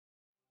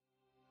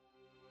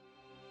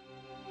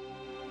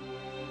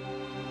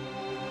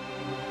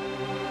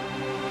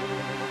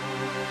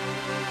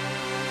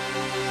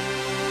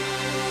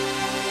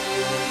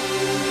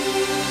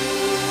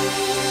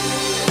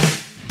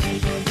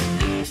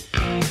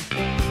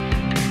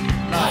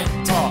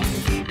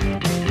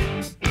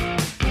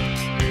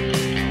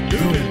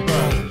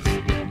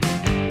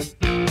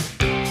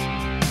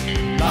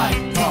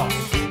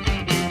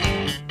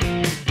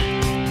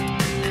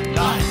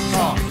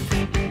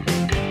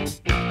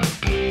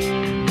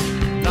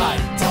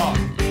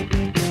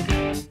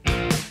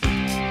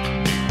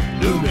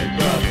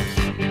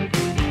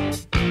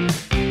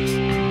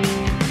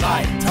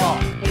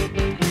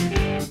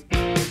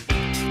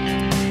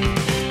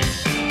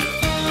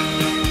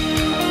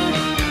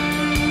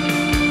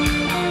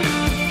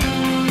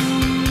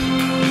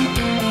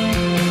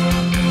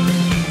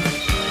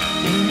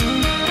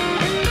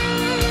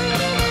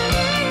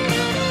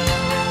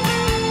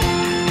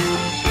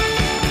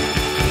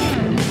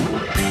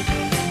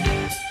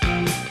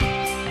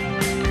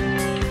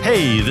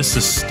Hey, this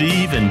is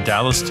Steve in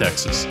Dallas,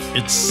 Texas.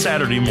 It's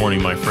Saturday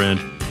morning, my friend,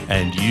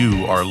 and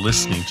you are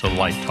listening to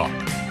Light Talk.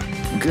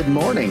 Good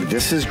morning.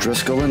 This is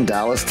Driscoll in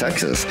Dallas,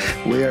 Texas.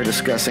 We are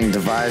discussing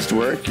Devised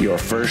Work, your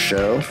first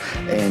show,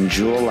 and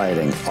Jewel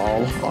Lighting,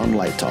 all on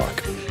Light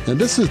Talk. And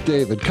this is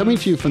David, coming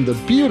to you from the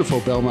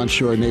beautiful Belmont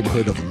Shore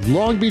neighborhood of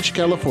Long Beach,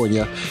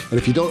 California. And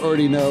if you don't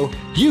already know,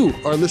 you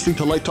are listening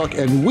to Light Talk,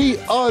 and we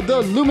are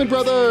the Lumen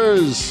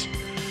Brothers.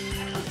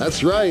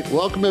 That's right.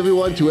 Welcome,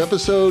 everyone, to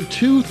episode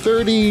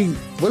 230.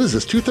 What is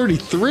this?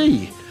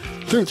 233.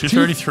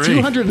 233.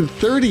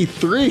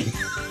 233.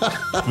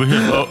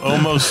 We're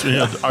almost,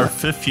 our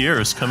fifth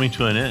year is coming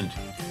to an end.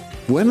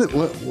 When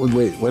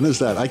is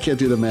that? I can't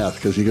do the math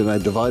because you're going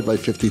to divide by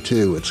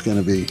 52. It's going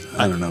to be,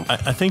 I don't know.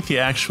 I think the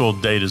actual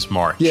date is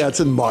March. Yeah, it's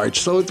in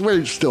March. So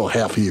we're still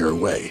half a year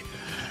away.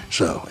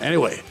 So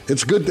anyway,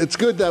 it's good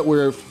that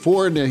we're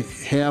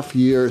 4.5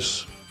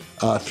 years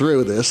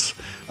through this.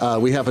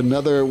 We have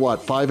another,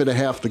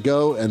 5.5 to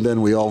go, and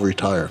then we all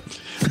retire.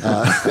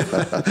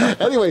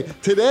 Anyway,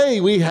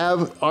 today we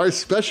have our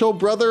special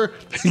brother.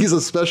 He's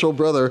a special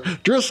brother,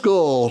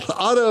 Driscoll,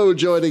 Otto,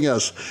 joining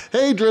us.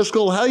 Hey,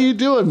 Driscoll, how you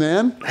doing,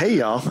 man? Hey,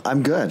 y'all.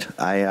 I'm good.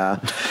 I'm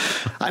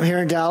here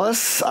in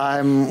Dallas.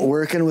 I'm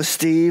working with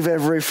Steve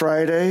every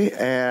Friday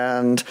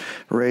and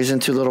raising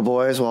two little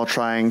boys while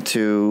trying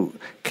to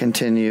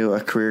continue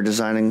a career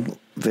designing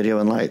video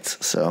and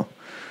lights. So.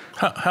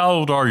 How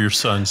old are your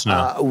sons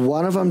now?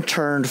 One of them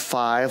turned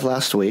 5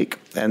 last week,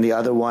 and the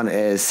other one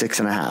is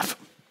 6.5.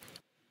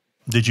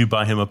 Did you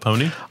buy him a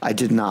pony? I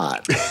did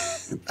not.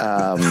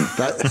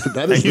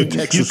 That is the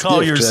Texas You call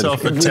gift,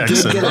 yourself a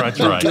Texan, right?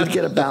 We did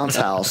get a bounce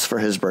house for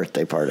his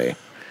birthday party.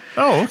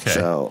 Oh, okay.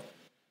 So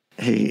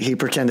he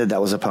pretended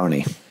that was a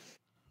pony.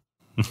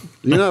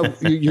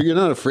 You're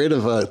not afraid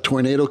of a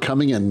tornado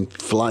coming and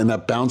flying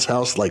that bounce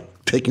house, like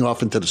taking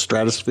off into the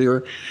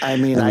stratosphere? I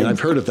mean, I've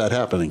heard of that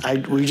happening.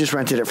 We just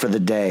rented it for the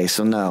day,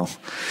 so no.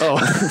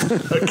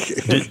 Oh,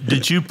 okay.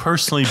 Did you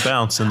personally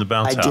bounce in the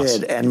bounce house? I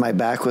did, and my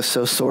back was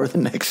so sore the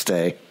next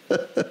day.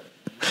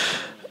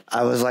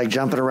 I was like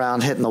jumping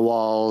around, hitting the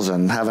walls,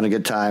 and having a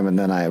good time, and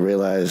then I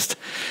realized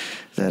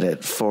that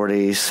at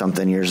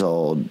 40-something years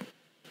old,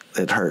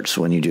 it hurts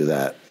when you do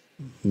that.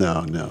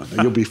 No.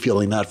 You'll be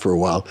feeling that for a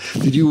while.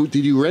 Did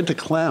you rent a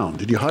clown?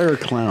 Did you hire a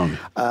clown?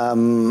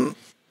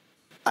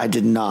 I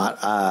did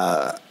not.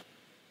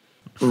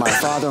 My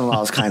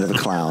father-in-law is kind of a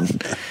clown.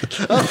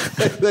 Oh,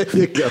 there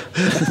you go.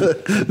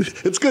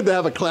 It's good to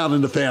have a clown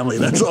in the family.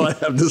 That's all I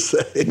have to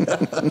say.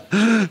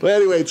 Well,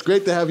 anyway, it's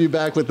great to have you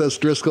back with us,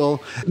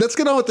 Driscoll. Let's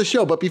get on with the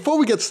show. But before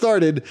we get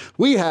started,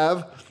 we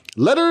have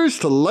Letters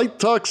to Light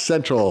Talk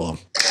Central.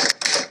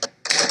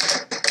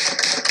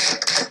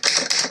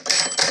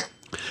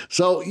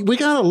 So we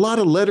got a lot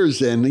of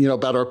letters in,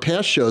 about our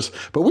past shows,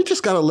 but we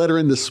just got a letter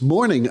in this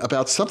morning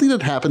about something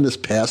that happened this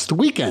past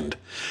weekend.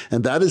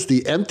 And that is the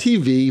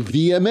MTV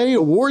VMA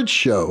Awards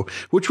Show,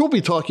 which we'll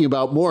be talking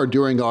about more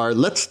during our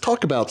Let's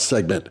Talk About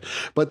segment.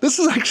 But this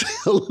is actually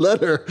a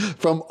letter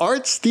from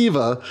Art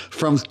Steva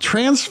from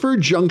Transfer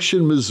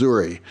Junction,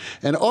 Missouri.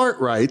 And Art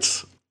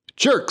writes,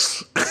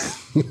 jerks.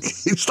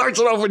 He starts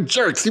it off with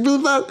jerks. You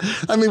believe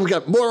that? I mean, we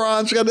got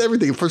morons, we got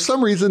everything. For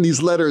some reason,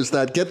 these letters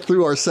that get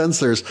through our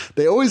censors,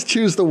 they always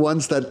choose the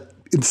ones that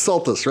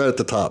insult us right at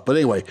the top. But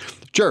anyway,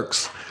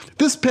 jerks.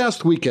 This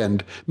past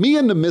weekend, me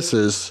and the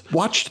missus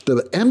watched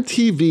the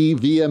MTV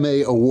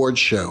VMA Awards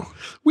Show.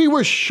 We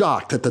were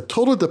shocked at the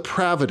total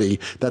depravity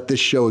that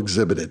this show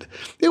exhibited.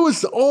 It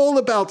was all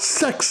about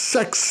sex,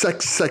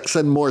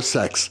 and more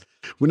sex.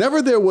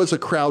 Whenever there was a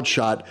crowd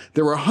shot,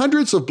 there were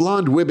hundreds of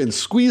blonde women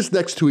squeezed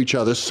next to each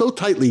other so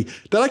tightly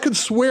that I could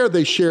swear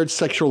they shared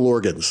sexual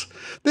organs.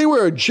 They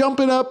were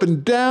jumping up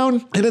and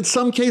down, and in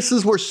some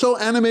cases were so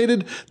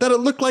animated that it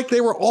looked like they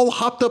were all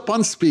hopped up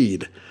on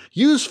speed.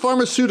 Use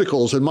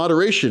pharmaceuticals in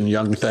moderation,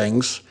 young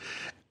things.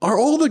 Are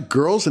all the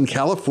girls in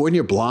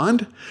California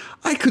blonde?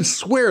 I could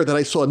swear that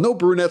I saw no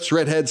brunettes,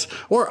 redheads,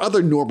 or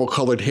other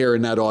normal-colored hair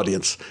in that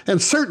audience, and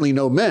certainly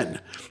no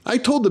men. I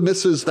told the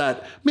missus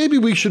that maybe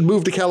we should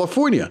move to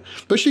California,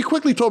 but she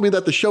quickly told me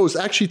that the show is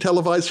actually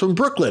televised from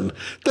Brooklyn,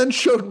 then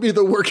showed me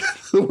the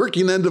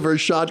working end of her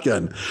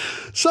shotgun.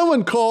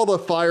 Someone call the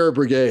fire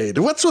brigade.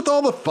 What's with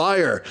all the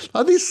fire?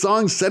 Are these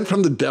songs sent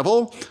from the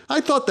devil?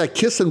 I thought that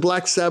Kiss and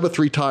Black Sabbath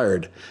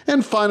retired.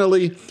 And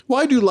finally,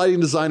 why do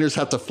lighting designers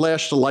have to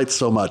flash the lights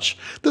so much?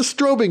 The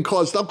strobing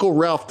caused Uncle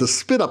Ralph to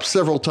spit up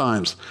several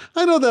times.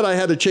 I know that I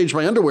had to change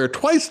my underwear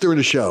twice during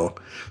the show.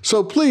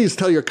 So please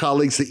tell your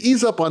colleagues to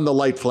ease up on the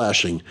light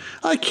flashing.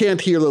 I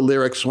can't hear the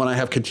lyrics when I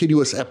have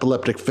continuous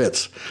epileptic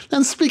fits.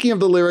 And speaking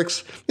of the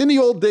lyrics, in the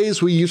old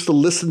days we used to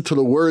listen to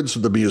the words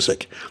of the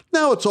music.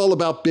 Now it's all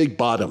about big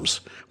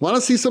bottoms. Want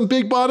to see some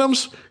big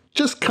bottoms?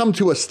 Just come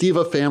to a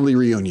Steva family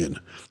reunion.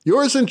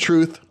 Yours in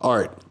truth,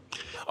 Art.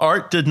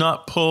 Art did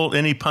not pull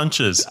any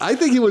punches. I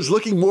think he was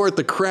looking more at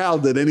the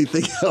crowd than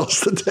anything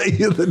else, to tell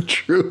you the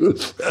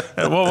truth.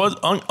 Well,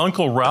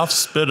 Uncle Ralph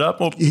spit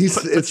up? Well,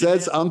 it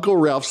says Uncle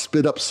Ralph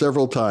spit up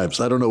several times.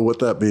 I don't know what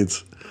that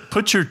means.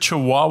 Put your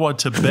chihuahua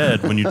to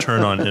bed when you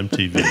turn on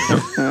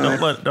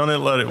MTV.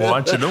 Don't let it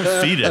watch it. Don't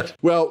feed it.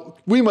 Well,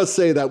 we must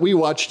say that we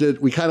watched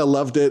it, we kind of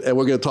loved it, and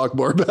we're going to talk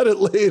more about it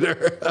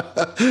later.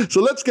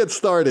 So let's get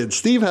started.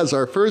 Steve has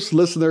our first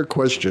listener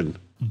question.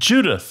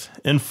 Judith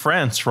in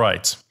France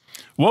writes,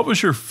 what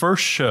was your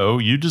first show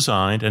you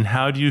designed, and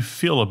how do you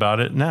feel about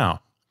it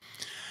now?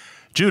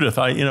 Judith,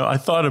 I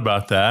thought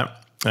about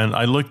that, and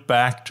I looked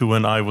back to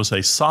when I was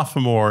a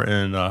sophomore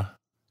in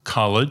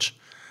college,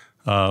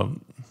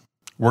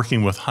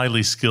 working with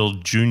highly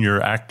skilled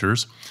junior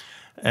actors,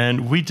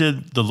 and we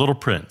did The Little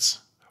Prince,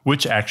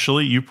 which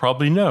actually you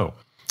probably know,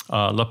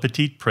 Le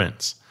Petit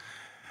Prince.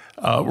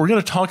 We're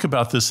going to talk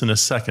about this in a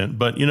second,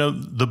 but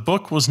the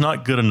book was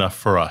not good enough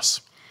for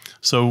us.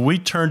 So we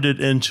turned it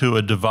into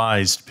a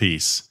devised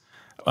piece.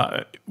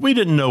 We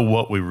didn't know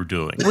what we were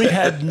doing. We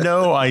had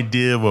no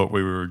idea what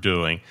we were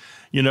doing.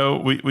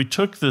 We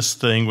took this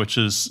thing, which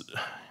is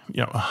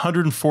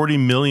 140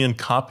 million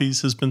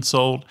copies has been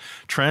sold,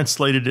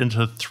 translated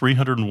into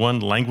 301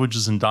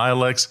 languages and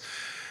dialects.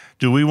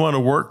 Do we want to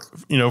work,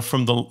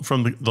 from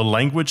the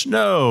language?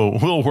 No,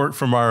 we'll work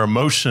from our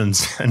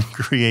emotions and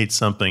create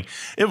something.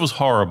 It was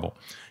horrible.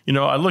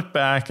 I look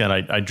back and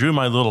I drew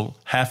my little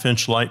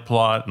half-inch light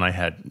plot, and I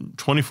had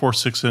 24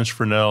 6-inch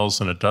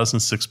Fresnels and a dozen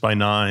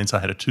 6x9s. I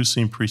had a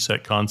 2-scene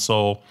preset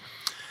console.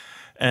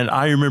 And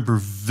I remember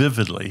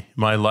vividly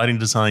my lighting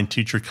design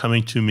teacher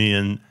coming to me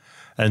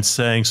and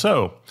saying,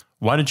 so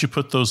why did you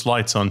put those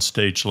lights on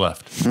stage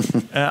left?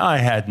 And I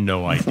had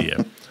no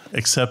idea,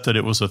 except that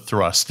it was a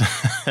thrust.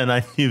 And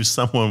I knew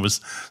some of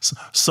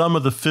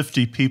the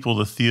 50 people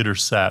the theater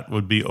sat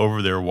would be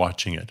over there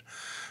watching it.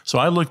 So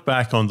I look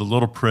back on The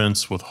Little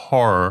Prince with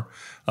horror.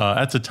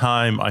 At the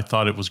time, I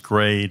thought it was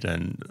great,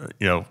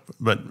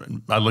 but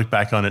I look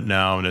back on it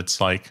now, and it's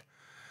like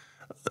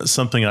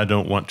something I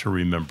don't want to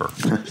remember.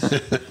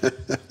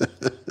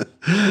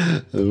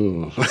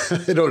 Oh,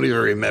 I don't even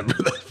remember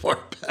that far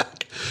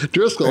back.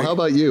 Driscoll, how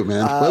about you,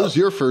 man? What was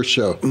your first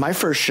show? My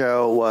first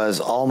show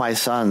was All My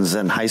Sons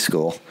in high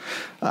school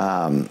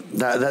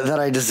that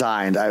I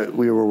designed.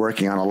 We were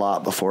working on a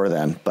lot before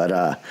then,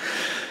 but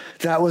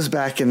that was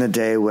back in the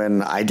day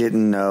when I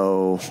didn't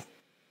know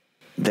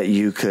that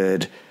you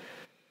could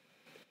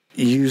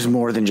use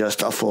more than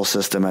just a full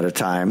system at a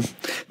time,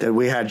 that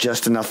we had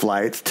just enough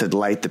lights to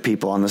light the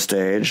people on the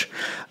stage.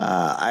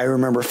 I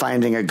remember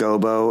finding a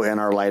gobo in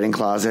our lighting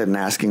closet and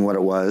asking what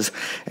it was,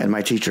 and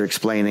my teacher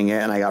explaining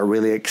it, and I got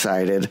really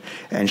excited,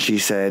 and she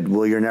said,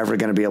 well, you're never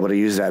going to be able to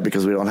use that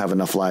because we don't have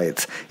enough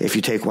lights. If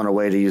you take one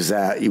away to use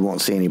that, you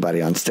won't see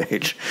anybody on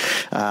stage.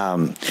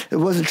 It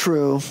wasn't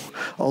true.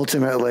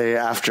 Ultimately,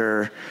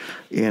 after,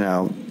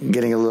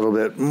 getting a little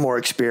bit more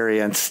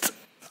experienced,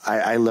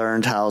 I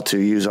learned how to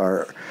use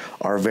our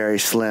very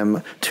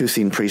slim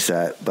 2-scene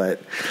preset,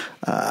 but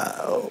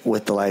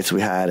with the lights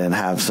we had, and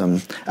have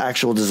some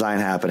actual design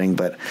happening.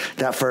 But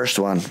that first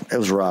one, it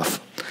was rough.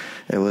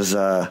 It was,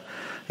 the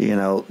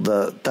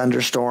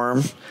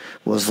thunderstorm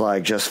was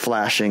like just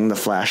flashing the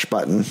flash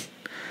button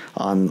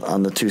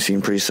on the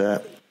 2-scene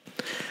preset.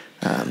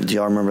 Do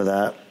y'all remember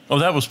that? Oh,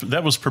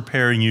 that was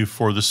preparing you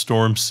for the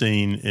storm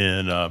scene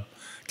in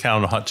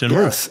Count on a Hot Tin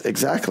Roof. Yes,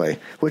 exactly.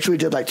 Which we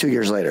did like 2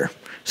 years later.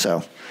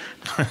 So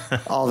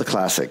all the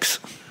classics.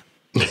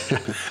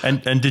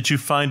 And did you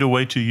find a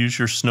way to use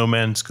your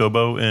snowman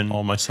Scobo in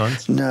All My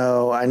Sons?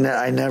 No, I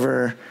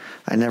never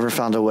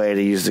found a way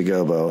to use the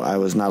gobo. I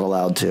was not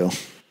allowed to.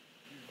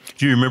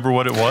 Do you remember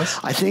what it was?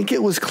 I think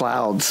it was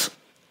clouds.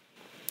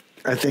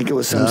 I think it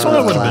was some sort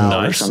of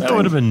cloud or something. That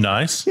would have been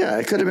nice. Yeah,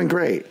 it could have been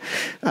great.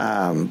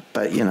 But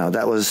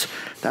that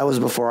was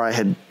before I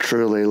had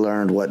truly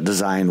learned what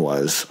design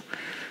was.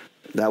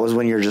 That was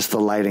when you're just the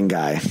lighting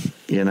guy,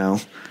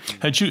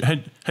 Had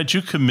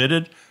you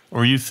committed, or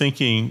were you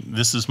thinking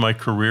this is my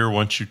career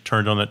once you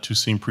turned on that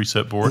 2-scene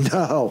preset board?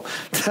 No.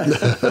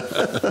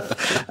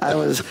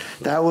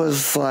 That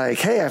was like,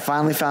 hey, I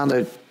finally found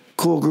a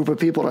cool group of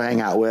people to hang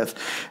out with,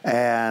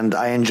 and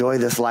I enjoy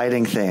this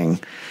lighting thing.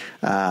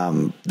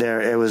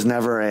 It was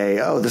never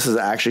this is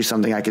actually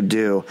something I could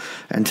do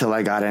until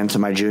I got into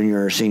my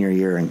junior or senior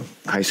year in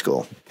high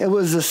school. It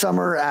was the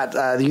summer at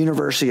the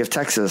University of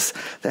Texas.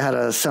 They had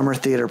a summer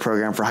theater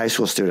program for high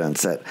school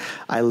students that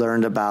I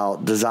learned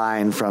about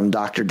design from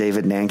Dr.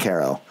 David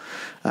Nancaro.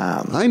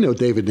 I know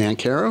David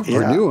Nancaro,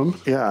 or knew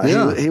him.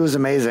 Yeah. He was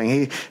amazing.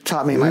 He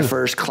taught me my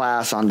first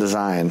class on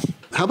design.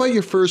 How about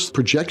your first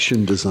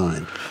projection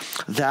design?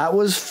 That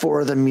was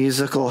for the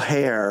musical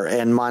Hair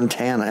in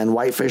Montana, in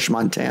Whitefish,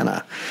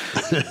 Montana.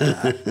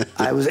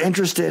 I was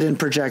interested in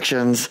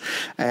projections,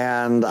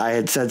 and I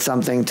had said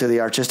something to the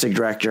artistic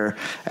director,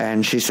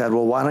 and she said,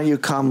 well, why don't you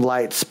come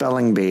light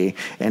Spelling Bee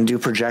and do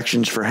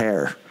projections for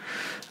Hair?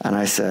 And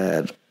I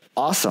said,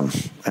 awesome.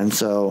 And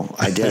so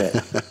I did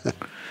it.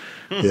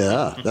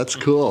 Yeah, that's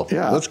cool.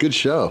 Yeah. That's a good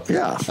show.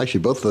 Yeah. Actually,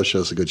 both of those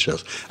shows are good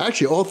shows.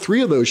 Actually, all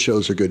three of those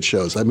shows are good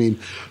shows. I mean,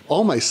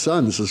 All My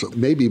Sons is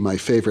maybe my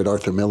favorite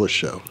Arthur Miller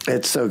show.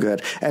 It's so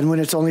good. And when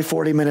it's only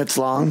 40 minutes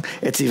long,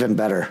 it's even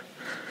better.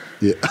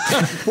 Yeah.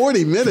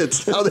 40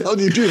 minutes? How the hell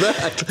do you do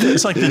that?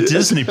 It's like the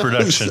Disney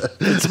production.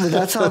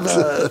 That's how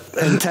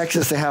in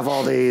Texas they have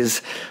all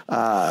these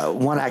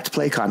one-act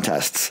play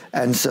contests.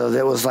 And so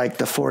there was like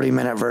the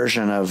 40-minute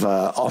version of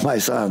All My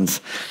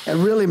Sons. It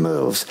really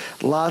moves.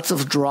 Lots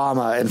of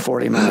drama in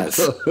 40 minutes.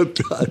 Oh,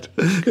 God.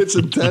 It's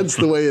intense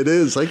the way it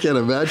is. I can't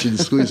imagine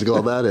squeezing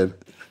all that in.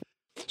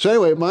 So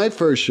anyway, my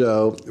first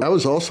show, I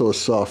was also a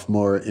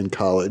sophomore in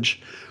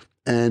college,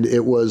 and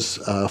it was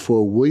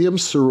for William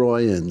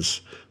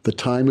Saroyan's The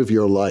Time of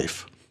Your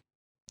Life,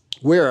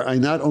 where I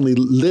not only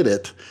lit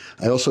it,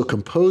 I also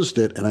composed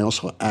it, and I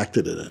also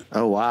acted in it.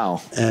 Oh,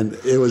 wow. And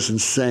it was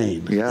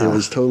insane. Yeah. It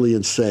was totally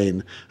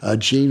insane.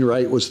 Gene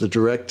Wright was the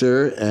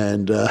director,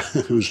 and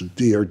who was a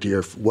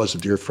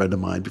dear friend of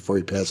mine before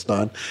he passed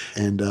on.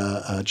 And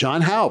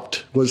John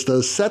Haupt was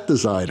the set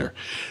designer.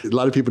 A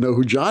lot of people know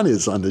who John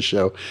is on the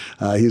show.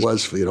 He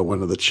was,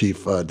 one of the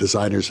chief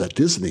designers at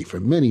Disney for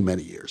many,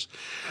 many years.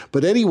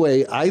 But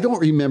anyway, I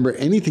don't remember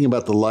anything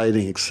about the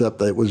lighting except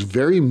that it was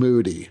very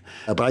moody.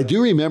 But I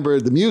do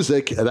remember the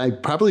music, and I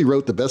probably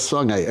wrote the best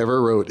song I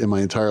ever wrote in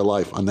my entire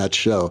life on that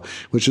show,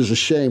 which is a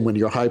shame when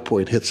your high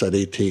point hits at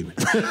 18.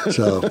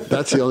 So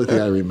that's the only thing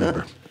I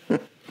remember.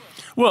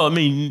 Well, I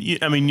mean,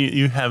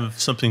 you have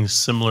something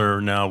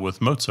similar now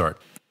with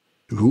Mozart.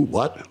 Who?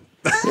 What?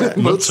 Yeah,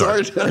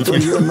 Mozart. That's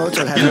what you and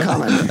Mozart have in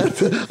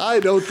common.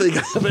 I don't think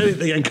I have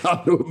anything in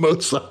common with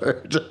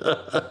Mozart.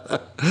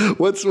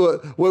 What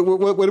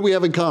do we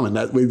have in common?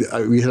 That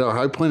we hit our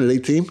high point at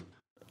 18?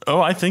 Oh,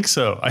 I think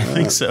so. I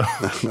think so.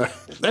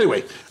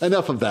 Anyway,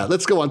 enough of that.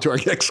 Let's go on to our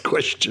next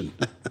question.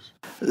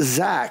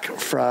 Zach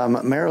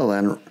from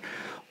Maryland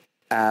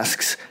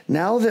asks,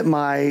 now that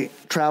my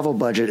travel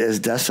budget is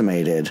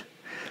decimated,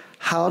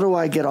 how do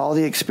I get all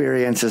the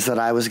experiences that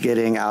I was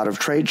getting out of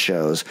trade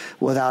shows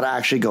without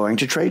actually going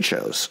to trade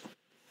shows?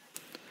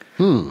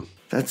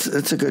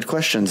 That's a good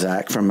question,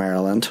 Zach from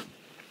Maryland.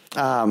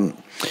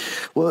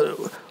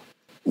 Well,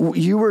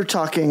 you were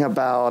talking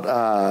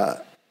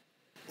about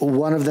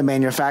one of the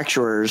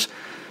manufacturers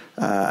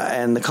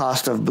and the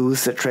cost of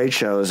booths at trade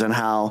shows, and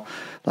how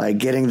like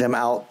getting them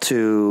out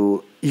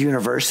to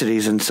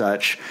universities and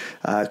such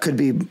could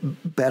be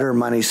better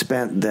money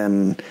spent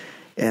than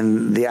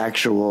in the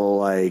actual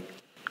like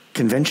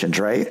conventions,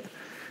 right?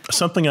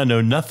 Something I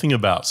know nothing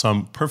about, so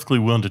I'm perfectly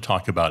willing to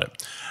talk about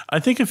it. I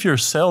think if you're a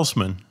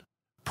salesman,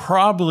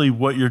 probably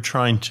what you're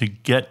trying to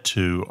get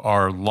to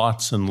are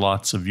lots and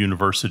lots of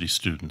university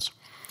students,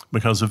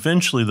 because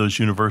eventually those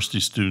university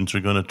students are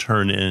going to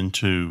turn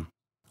into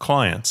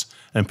clients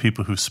and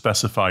people who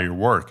specify your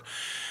work.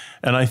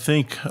 And I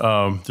think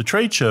the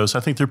trade shows, I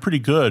think they're pretty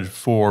good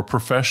for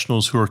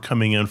professionals who are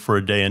coming in for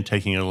a day and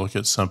taking a look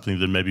at something,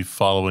 then maybe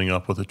following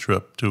up with a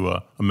trip to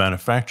a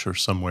manufacturer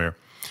somewhere.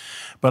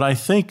 But I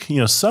think,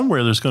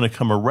 somewhere there's going to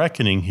come a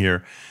reckoning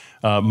here.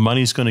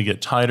 Money's going to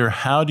get tighter.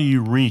 How do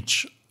you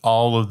reach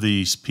all of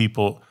these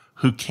people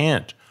who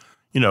can't?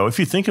 If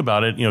you think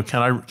about it,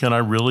 can I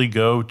really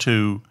go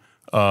to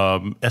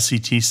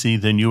SETC,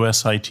 then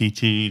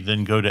USITT,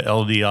 then go to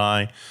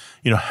LDI?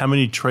 How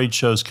many trade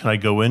shows can I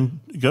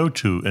go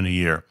to in a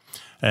year?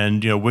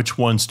 And, which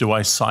ones do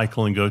I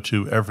cycle and go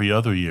to every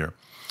other year?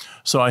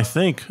 So I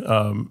think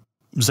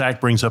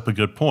Zach brings up a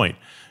good point.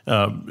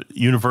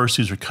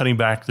 Universities are cutting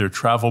back their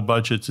travel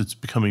budgets. It's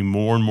becoming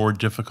more and more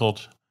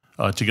difficult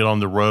to get on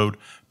the road.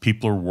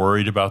 People are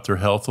worried about their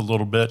health a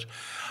little bit.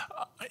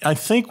 I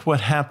think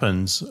what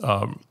happens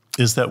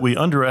is that we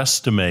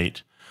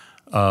underestimate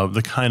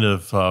the kind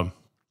of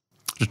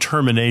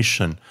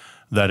determination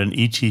that an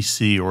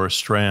ETC or a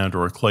Strand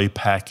or a Clay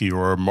Packey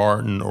or a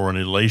Martin or an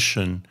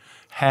Elation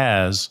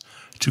has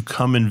to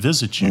come and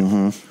visit you.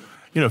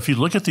 Mm-hmm. If you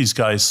look at these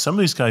guys, some of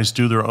these guys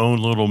do their own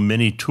little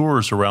mini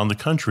tours around the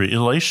country.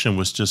 Elation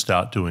was just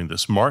out doing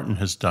this. Martin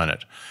has done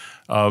it.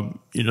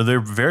 They're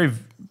very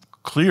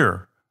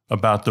clear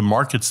about the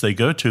markets they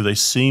go to. They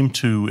seem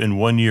to, in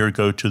one year,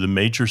 go to the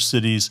major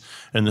cities,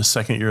 and the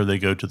second year they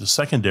go to the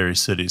secondary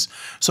cities.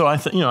 So I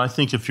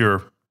think if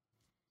you're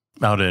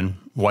out in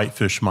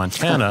Whitefish,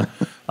 Montana,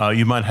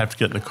 you might have to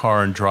get in the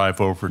car and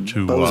drive over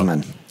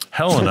to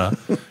Helena,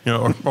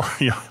 or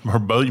you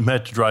might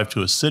have to drive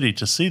to a city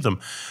to see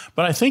them.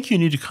 But I think you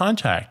need to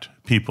contact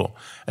people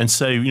and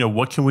say,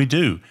 what can we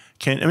do?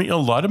 A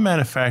lot of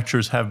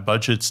manufacturers have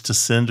budgets to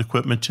send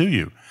equipment to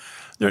you.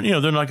 They're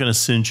not going to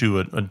send you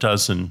a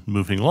dozen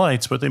moving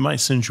lights, but they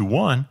might send you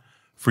one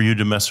for you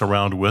to mess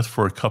around with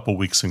for a couple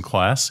weeks in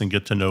class and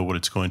get to know what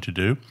it's going to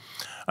do.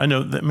 I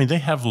know that, they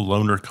have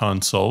loaner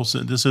consoles.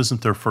 This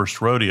isn't their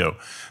first rodeo.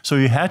 So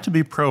you have to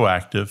be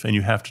proactive, and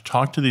you have to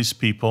talk to these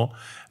people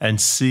and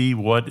see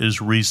what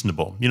is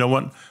reasonable.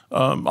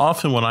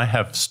 Often when I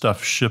have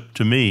stuff shipped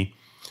to me,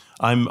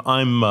 I'm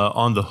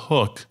on the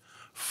hook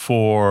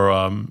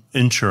for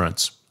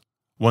insurance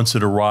once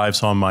it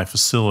arrives on my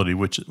facility,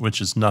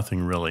 which is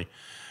nothing really.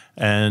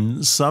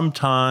 And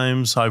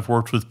sometimes I've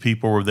worked with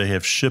people where they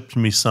have shipped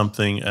me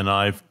something and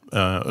I've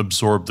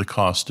absorbed the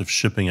cost of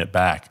shipping it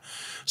back.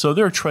 So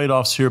there are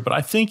trade-offs here, but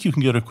I think you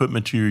can get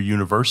equipment to your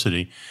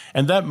university,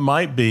 and that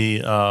might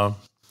be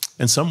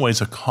in some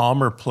ways, a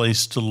calmer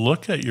place to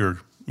look at your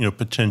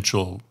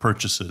potential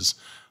purchases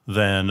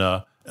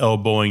than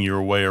elbowing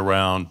your way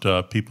around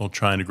people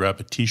trying to grab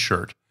a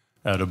T-shirt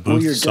at a booth somewhere.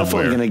 Well, you're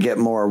definitely going to get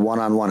more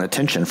one-on-one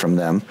attention from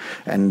them,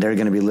 and they're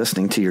going to be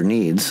listening to your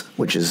needs,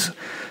 which is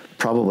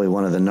probably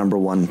one of the number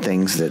one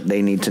things that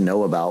they need to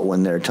know about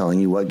when they're telling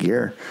you what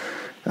gear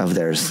of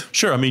theirs.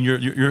 Sure. I mean,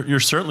 you're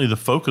certainly the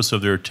focus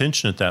of their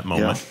attention at that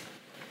moment.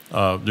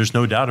 Yeah. There's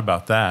no doubt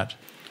about that.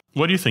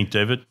 What do you think,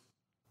 David?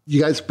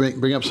 You guys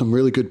bring up some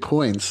really good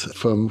points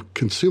from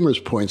consumers'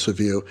 points of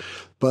view.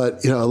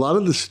 But, a lot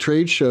of this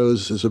trade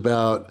shows is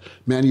about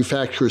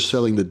manufacturers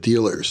selling to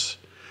dealers.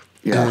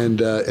 Yeah.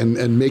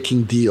 And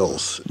making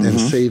deals and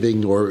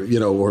saving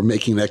or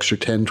making an extra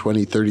 $10,000,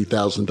 $20,000,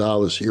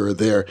 $30,000 here or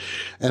there.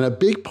 And a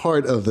big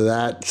part of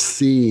that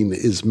scene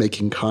is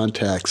making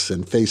contacts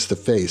and face to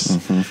face.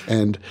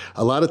 And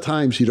a lot of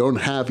times you don't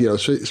have,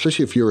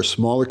 especially if you're a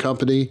smaller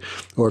company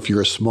or if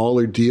you're a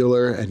smaller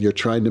dealer and you're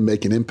trying to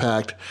make an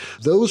impact,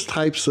 those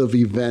types of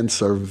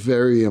events are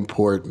very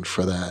important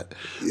for that.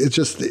 It's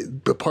just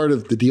a part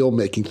of the deal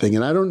making thing.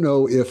 And I don't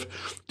know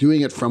if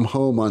doing it from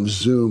home on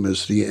Zoom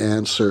is the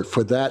answer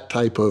for that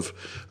type of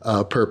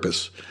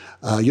purpose.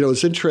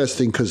 It's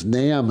interesting because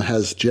NAMM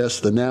has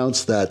just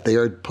announced that they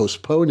are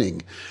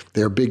postponing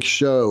their big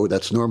show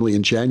that's normally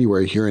in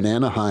January here in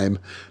Anaheim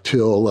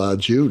till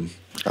June.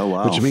 Oh,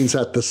 wow. Which means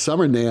that the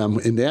summer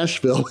NAMM in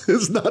Nashville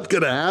is not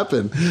going to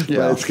happen. Yeah.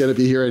 But it's going to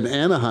be here in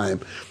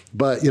Anaheim.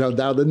 But,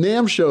 now the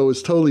NAMM show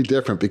is totally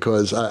different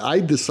because I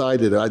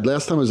decided,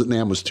 last time I was at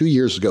NAMM was 2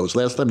 years ago. It was the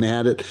last time they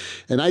had it.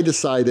 And I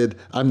decided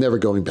I'm never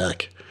going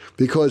back.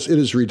 Because it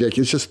is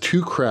ridiculous. It's just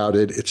too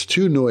crowded. It's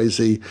too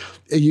noisy.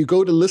 And you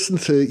go to listen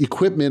to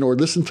equipment or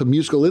listen to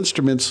musical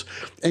instruments,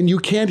 and you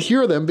can't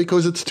hear them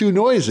because it's too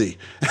noisy.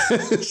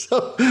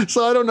 So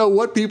I don't know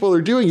what people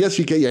are doing. Yes,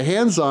 you get your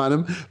hands on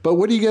them, but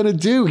what are you going to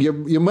do?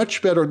 You're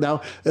much better.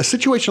 Now, a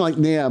situation like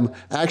NAMM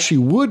actually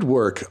would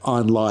work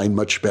online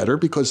much better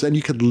because then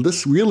you could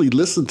really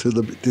listen to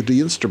the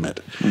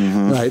instrument,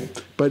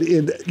 right? But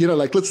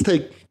let's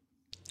take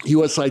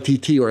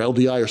USITT or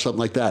LDI or something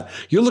like that.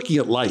 You're looking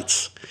at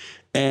lights.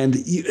 And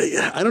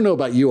I don't know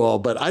about you all,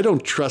 but I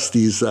don't trust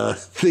these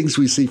things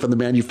we see from the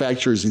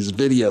manufacturers, these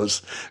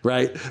videos,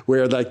 right?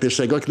 Where they're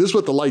saying, okay, this is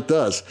what the light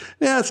does.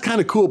 Yeah, it's kind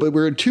of cool, but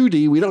we're in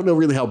 2D. We don't know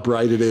really how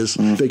bright it is.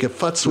 They can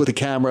futz with the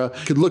camera.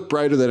 It could look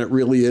brighter than it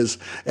really is.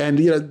 And,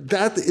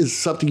 that is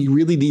something you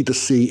really need to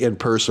see in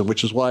person,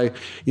 which is why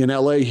in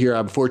LA here,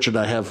 I'm fortunate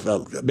I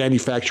have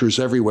manufacturers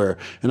everywhere.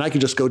 And I can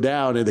just go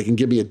down and they can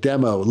give me a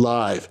demo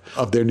live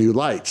of their new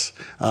lights.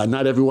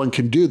 Not everyone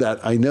can do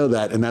that. I know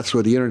that. And that's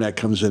where the internet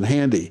comes in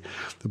handy.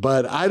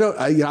 But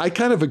I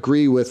kind of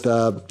agree with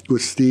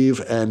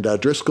Steve and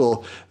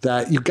Driscoll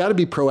that you've got to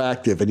be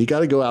proactive and you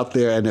got to go out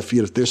there. And if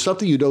there's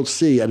something you don't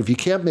see, and if you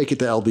can't make it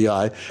to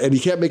LDI and you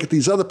can't make it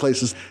these other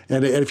places,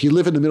 and if you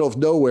live in the middle of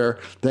nowhere,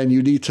 then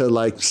you need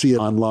to see it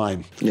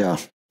online. Yeah.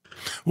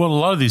 Well, a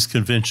lot of these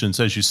conventions,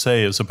 as you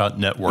say, is about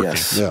networking.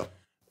 Yes. Yeah.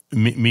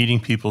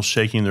 Meeting people,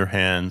 shaking their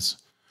hands,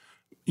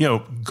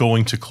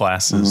 going to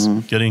classes,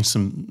 getting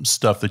some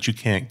stuff that you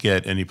can't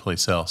get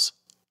anyplace else.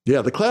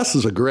 Yeah, the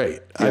classes are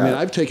great. Yeah. I mean,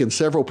 I've taken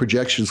several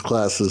projections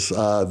classes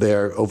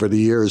there over the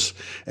years,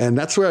 and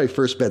that's where I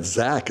first met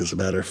Zach, as a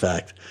matter of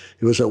fact.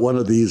 It was at one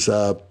of these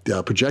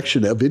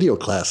projection video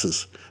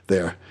classes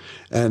there,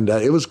 and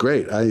it was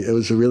great. It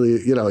was a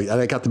really, and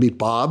I got to meet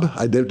Bob.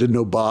 I didn't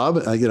know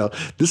Bob.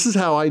 This is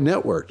how I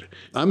networked.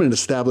 I'm an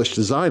established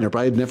designer, but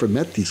I had never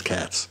met these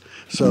cats.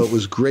 So it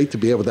was great to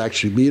be able to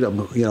actually meet them,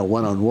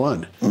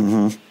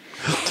 one-on-one.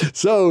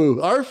 So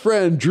our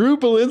friend Drew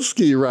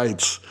Belinsky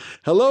writes,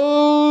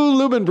 "Hello,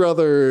 Lumen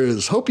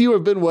Brothers. Hope you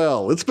have been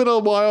well. It's been a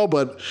while,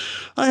 but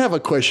I have a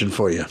question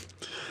for you.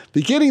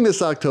 Beginning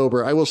this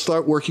October, I will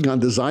start working on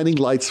designing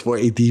lights for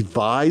a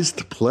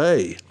devised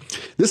play.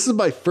 This is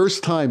my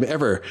first time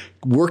ever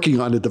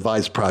working on a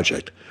devised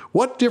project.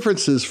 What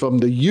differences from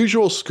the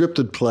usual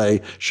scripted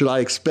play should I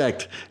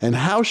expect, and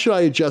how should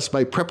I adjust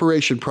my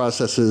preparation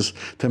processes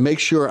to make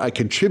sure I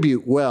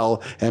contribute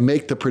well and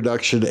make the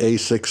production a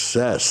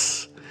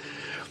success?"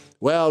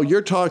 Well,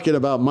 you're talking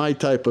about my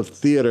type of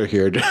theater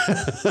here.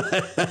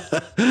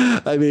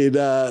 I mean,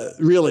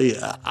 really,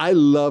 I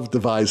love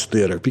devised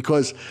theater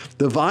because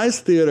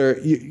devised theater,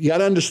 you got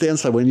to understand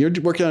something. When you're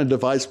working on a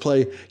devised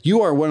play,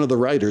 you are one of the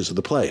writers of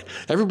the play.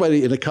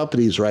 Everybody in the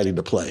company is writing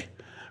the play.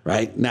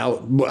 Right?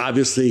 Now,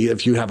 obviously,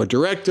 if you have a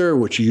director,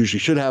 which you usually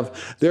should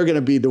have, they're going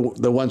to be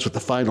the ones with the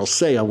final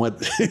say on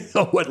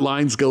what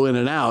lines go in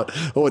and out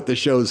or what the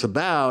show's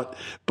about.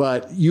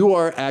 But you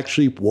are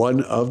actually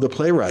one of the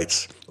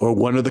playwrights or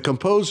one of the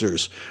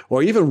composers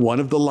or even one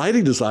of the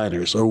lighting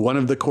designers or one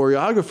of the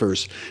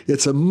choreographers.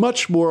 It's a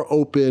much more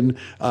open,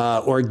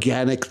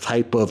 organic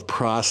type of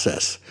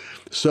process.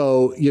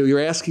 So you're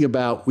asking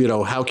about,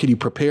 how can you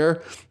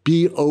prepare?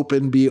 Be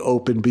open, be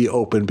open, be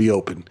open, be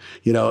open.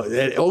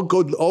 All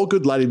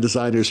good lighting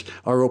designers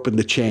are open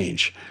to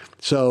change.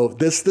 So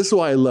this is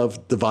why I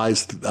love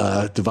devised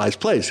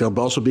plays. You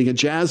know, also being a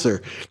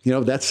jazzer, you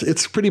know,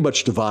 it's pretty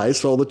much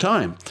devised all the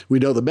time. We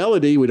know the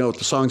melody, we know what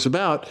the song's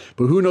about,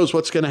 but who knows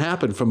what's going to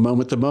happen from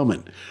moment to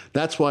moment.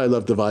 That's why I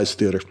love devised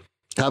theater.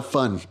 Have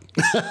fun.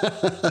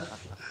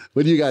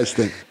 What do you guys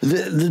think?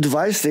 The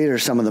devised theater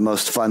is some of the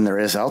most fun there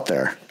is out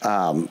there.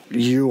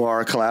 You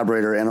are a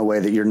collaborator in a way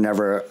that you're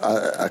never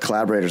a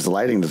collaborator as a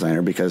lighting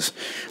designer because,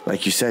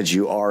 like you said,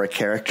 you are a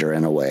character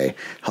in a way,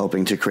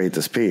 hoping to create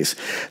this piece.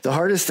 The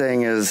hardest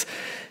thing is,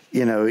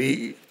 you know,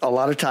 a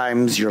lot of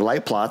times your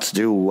light plots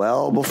do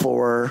well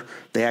before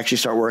they actually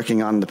start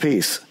working on the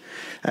piece.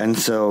 And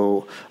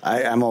so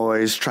I'm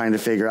always trying to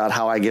figure out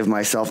how I give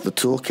myself the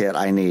toolkit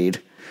I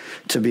need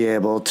to be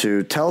able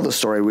to tell the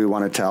story we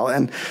want to tell.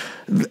 And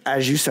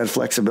as you said,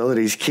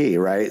 flexibility is key,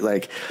 right?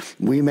 Like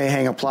we may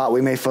hang a plot,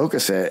 we may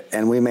focus it,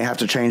 and we may have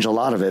to change a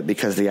lot of it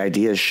because the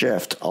ideas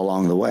shift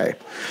along the way.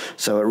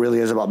 So it really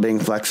is about being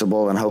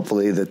flexible, and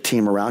hopefully the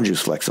team around you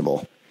is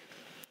flexible.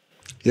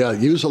 Yeah,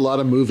 use a lot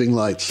of moving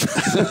lights.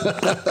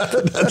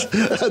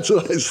 That's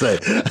what I say.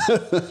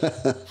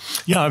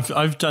 Yeah,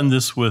 I've done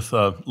this with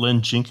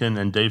Lynn Jenkin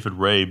and David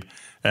Rabe,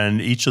 and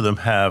each of them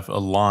have a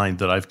line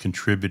that I've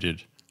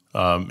contributed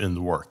in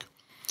the work.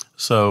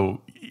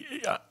 So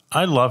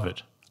I love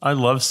it. I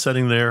love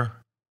sitting there,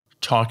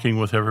 talking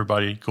with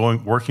everybody,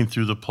 working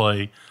through the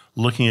play,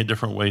 looking at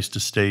different ways to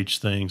stage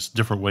things,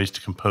 different ways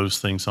to compose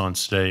things on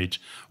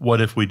stage. What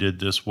if we did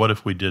this? What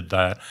if we did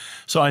that?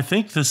 So I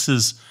think this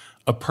is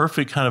a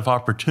perfect kind of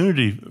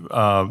opportunity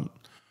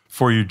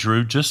for you,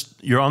 Drew. Just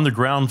you're on the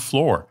ground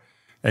floor,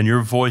 and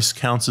your voice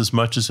counts as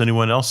much as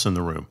anyone else in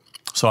the room.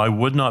 So I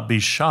would not be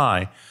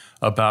shy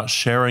about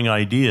sharing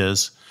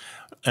ideas,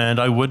 and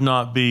I would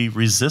not be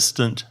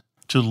resistant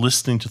to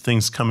listening to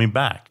things coming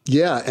back.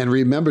 Yeah, and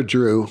remember,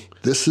 Drew,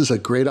 this is a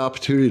great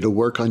opportunity to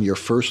work on your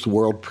first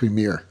world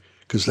premiere,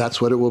 because that's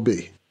what it will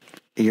be.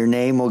 Your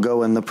name will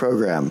go in the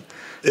program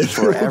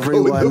for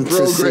everyone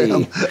to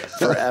see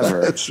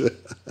forever.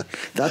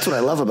 That's what I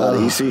love about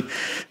it. You see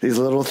these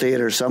little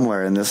theaters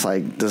somewhere, and this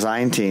like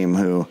design team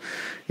who,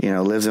 you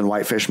know, lives in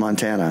Whitefish,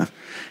 Montana,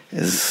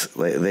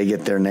 they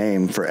get their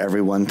name for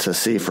everyone to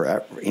see,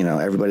 for, you know,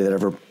 everybody that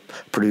ever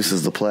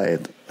produces the play.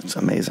 It's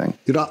amazing.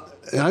 You know,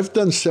 I've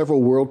done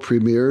several world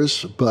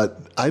premieres,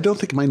 but I don't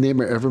think my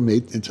name ever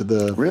made into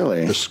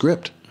the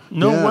script.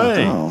 No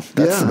way. Oh,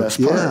 that's the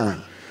best part. Yeah.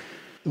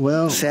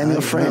 Well,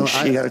 Samuel French,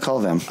 you got to call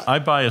them. I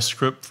buy a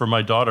script for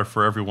my daughter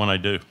for every one I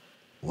do.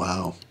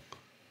 Wow.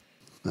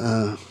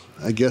 I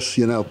guess,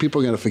 you know,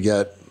 people are going to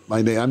forget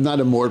my name. I'm not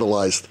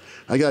immortalized.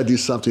 I got to do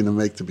something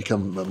to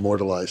become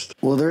immortalized.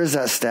 Well, there is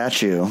that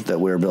statue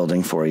that we're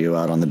building for you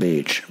out on the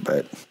beach,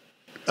 but...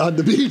 On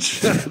the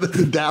beach?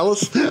 In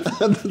Dallas?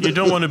 You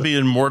don't want to be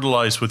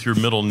immortalized with your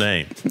middle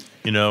name.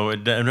 You know,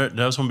 it doesn't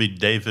want to be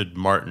David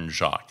Martin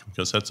Jacques,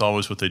 because that's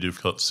always what they do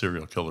for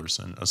serial killers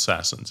and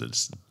assassins.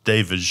 It's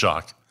David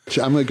Jacques.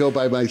 I'm going to go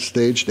by my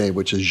stage name,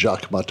 which is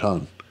Jacques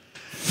Martan.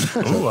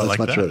 Oh, I like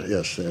that. Right.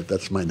 Yes,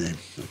 that's my name.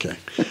 Okay.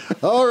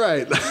 All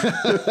right.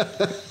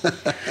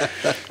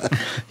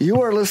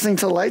 You are listening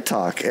to Light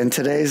Talk, and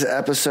today's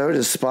episode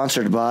is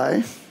sponsored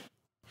by...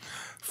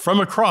 From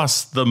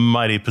across the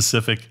mighty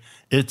Pacific,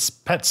 it's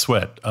Pet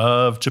Sweat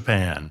of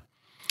Japan.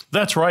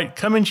 That's right,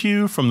 coming to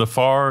you from the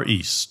far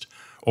east.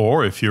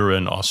 Or if you're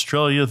in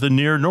Australia, the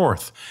near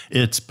north,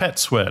 it's Pet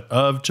Sweat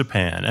of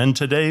Japan. And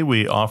today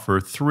we offer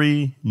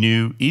 3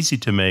 new,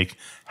 easy-to-make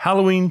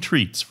Halloween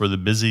treats for the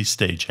busy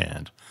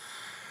stagehand.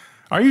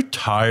 Are you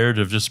tired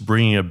of just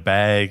bringing a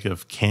bag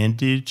of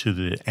candy to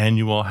the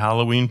annual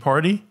Halloween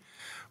party?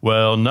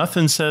 Well,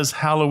 nothing says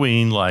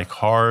Halloween like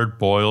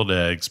hard-boiled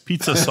eggs,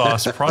 pizza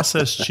sauce,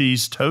 processed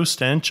cheese,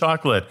 toast, and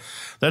chocolate.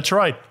 That's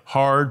right,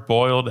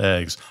 hard-boiled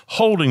eggs.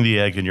 Holding the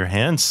egg in your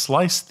hand,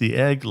 slice the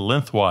egg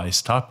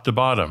lengthwise, top to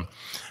bottom.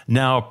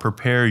 Now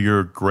prepare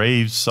your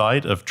grave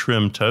site of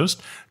trimmed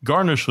toast,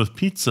 garnish with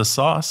pizza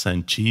sauce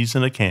and cheese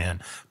in a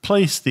can.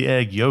 Place the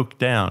egg yolk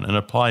down and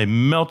apply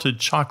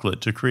melted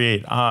chocolate to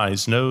create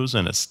eyes, nose,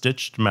 and a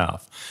stitched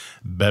mouth.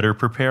 Better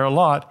prepare a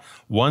lot.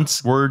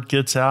 Once word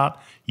gets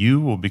out, you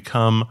will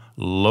become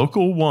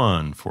local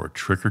one for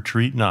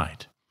trick-or-treat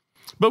night.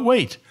 But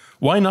wait,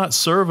 why not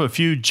serve a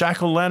few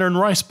jack-o'-lantern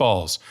rice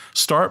balls?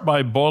 Start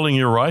by boiling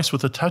your rice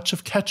with a touch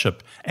of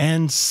ketchup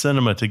and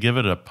cinema to give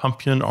it a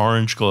pumpkin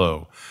orange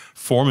glow.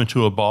 Form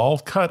into a ball,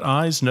 cut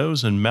eyes,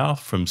 nose, and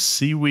mouth from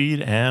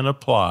seaweed and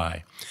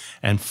apply.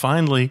 And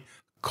finally,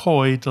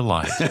 Koi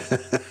Delight.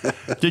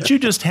 Did you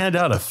just hand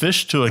out a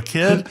fish to a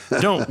kid?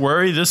 Don't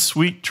worry, this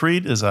sweet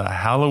treat is a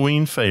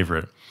Halloween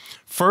favorite.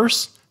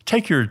 First,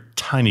 take your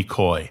tiny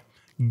koi,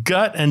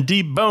 gut and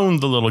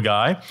debone the little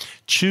guy.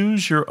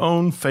 Choose your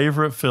own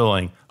favorite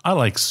filling. I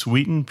like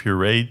sweetened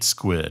pureed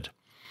squid.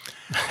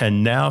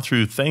 And now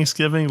through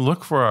Thanksgiving,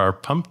 look for our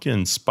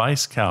pumpkin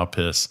spice cow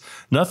piss.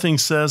 Nothing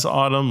says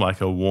autumn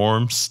like a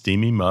warm,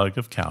 steamy mug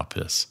of cow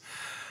piss.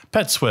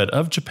 Pet Sweat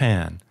of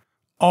Japan.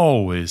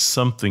 Always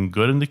something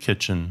good in the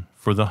kitchen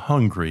for the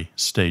hungry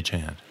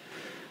stagehand.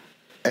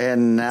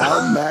 And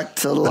now back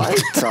to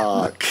Light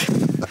Talk.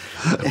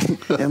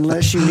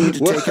 unless you need to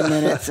take a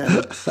minute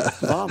and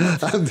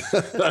vomit.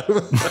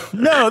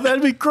 No,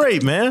 that'd be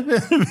great, man.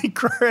 That'd be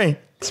great.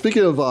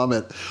 Speaking of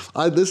vomit,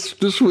 this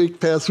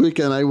past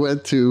weekend, I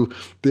went to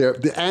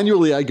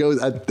annually I go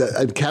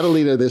at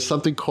Catalina. There's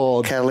something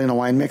called Catalina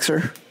Wine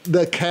Mixer.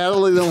 The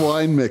Catalina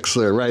Wine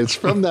Mixer, right? It's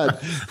from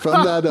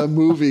that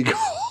movie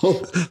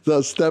called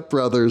The Step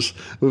Brothers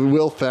with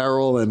Will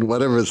Ferrell and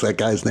whatever is that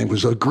guy's name. He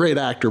was a great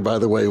actor, by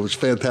the way. It was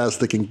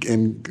fantastic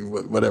in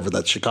whatever,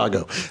 that's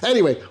Chicago.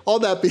 Anyway, all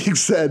that being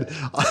said,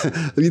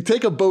 you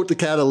take a boat to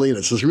Catalina.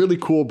 It's this really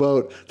cool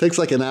boat. It takes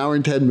like an hour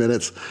and 10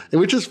 minutes,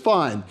 which is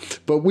fine.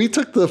 But we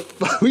took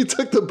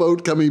the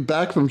boat coming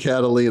back from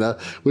Catalina,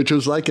 which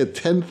was like at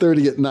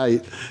 10:30 at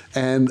night,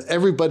 and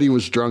everybody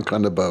was drunk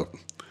on the boat.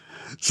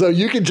 So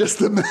you can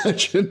just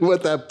imagine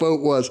what that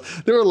boat was.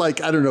 There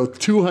were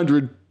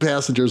 200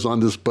 passengers on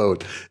this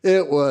boat.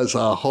 It was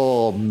a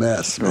whole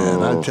mess,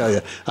 man. I tell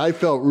you, I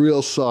felt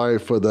real sorry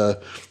for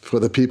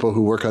the people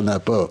who work on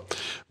that boat.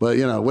 But,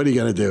 what are you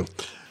going to do?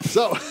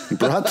 So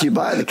brought to you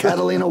by the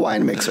Catalina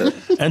Wine Mixer.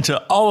 And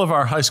to all of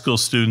our high school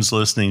students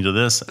listening to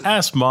this,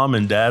 ask mom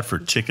and dad for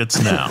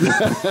tickets now.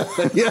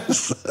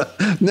 Yes.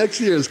 Next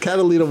year's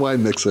Catalina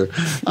Wine Mixer.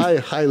 I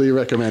highly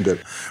recommend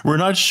it. We're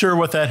not sure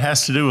what that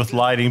has to do with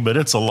lighting, but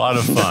it's a lot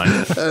of fun.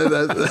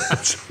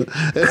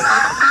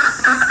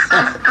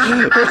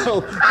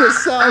 Well, the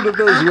sound of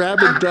those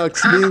rabid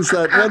ducks means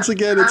that once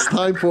again it's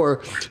time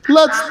for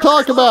Let's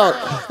Talk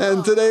About.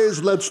 And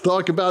today's Let's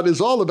Talk About is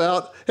all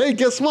about, hey,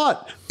 guess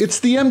what? It's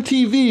the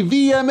MTV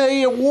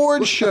VMA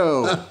Awards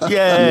Show.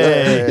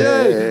 Yay!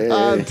 Yay!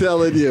 I'm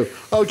telling you.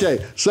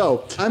 Okay,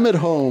 so I'm at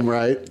home,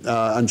 right,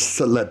 on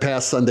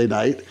past Sunday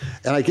night,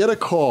 and I get a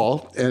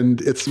call, and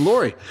it's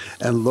Lori.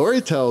 And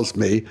Lori tells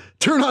me,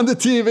 turn on the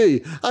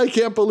TV. I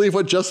can't believe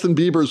what Justin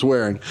Bieber's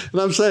wearing.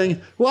 And I'm saying,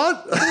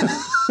 what?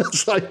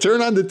 So I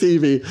turn on the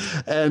TV,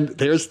 and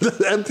there's the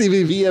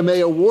MTV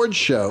VMA Awards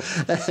Show.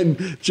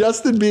 And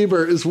Justin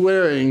Bieber is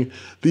wearing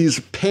these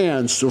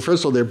pants. So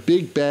first of all, they're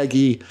big,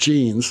 baggy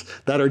jeans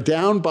that are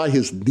down by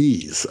his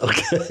knees,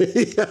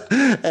 okay?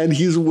 And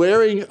he's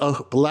wearing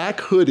a black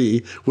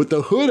hoodie with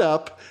the hood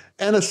up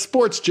and a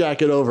sports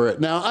jacket over it.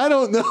 Now, I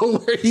don't know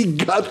where he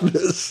got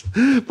this,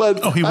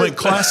 but... he went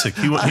classic.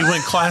 He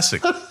went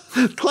classic.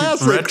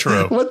 Classic.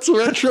 Retro. What's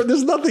retro?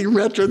 There's nothing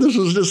retro. This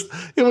was just,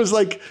 it was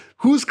like,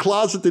 whose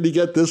closet did he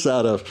get this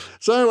out of?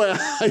 So anyway,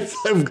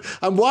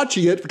 I'm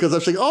watching it because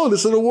I'm saying, oh,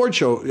 this is an award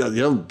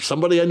show.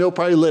 Somebody I know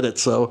probably lit it.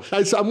 So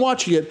I'm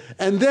watching it.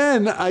 And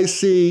then I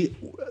see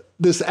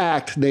this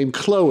act named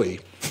Chloe.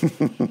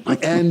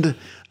 And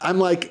I'm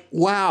like,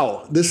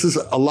 wow, this is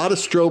a lot of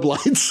strobe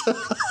lights.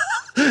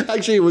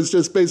 Actually, it was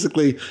just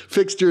basically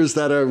fixtures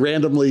that are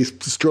randomly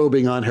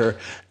strobing on her.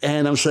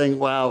 And I'm saying,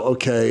 wow,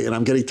 okay. And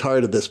I'm getting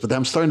tired of this. But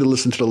I'm starting to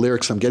listen to the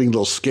lyrics. I'm getting a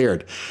little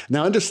scared.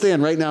 Now,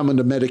 understand, right now I'm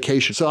under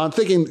medication. So I'm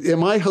thinking,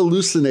 am I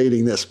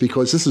hallucinating this?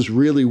 Because this is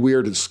really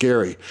weird and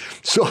scary.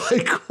 So I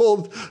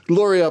called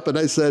Lori up and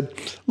I said,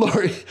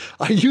 Lori,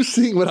 are you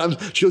seeing what I'm...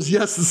 She goes,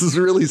 yes, this is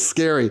really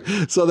scary.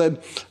 So then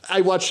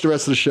I watched the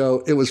rest of the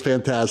show. It was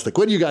fantastic.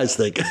 What do you guys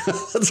think?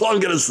 That's all I'm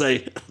going to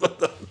say.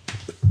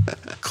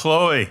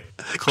 Chloe.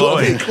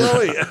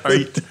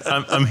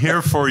 I'm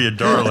here for you,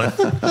 darling.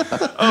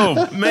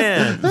 Oh,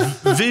 man.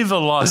 Viva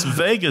Las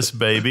Vegas,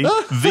 baby.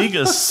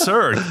 Vegas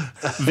Cirque.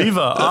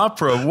 Viva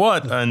Opera.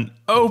 What an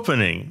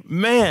opening.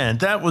 Man,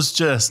 that was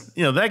just,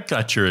 that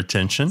got your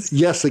attention.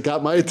 Yes, it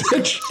got my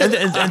attention.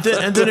 and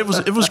then it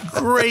was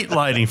great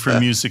lighting for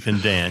music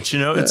and dance.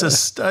 It's a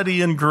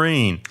study in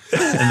green.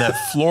 And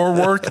that floor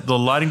work, the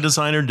lighting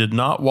designer did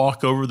not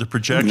walk over the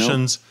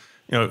projections.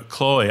 Nope.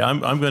 Chloe,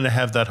 I'm going to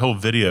have that whole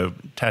video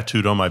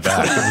tattooed on my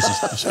back.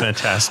 It was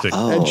fantastic.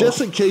 Oh. And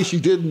just in case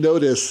you didn't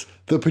notice,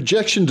 the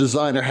projection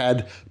designer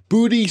had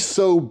Booty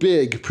So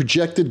Big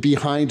projected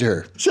behind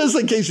her. Just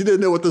in case you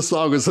didn't know what the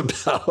song was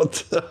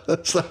about.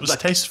 It was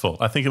tasteful.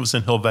 I think it was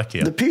in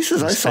Helvetia. The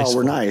pieces I saw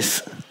were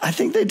nice. I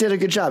think they did a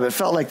good job. It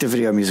felt like the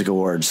Video Music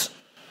Awards.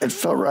 It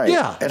felt right.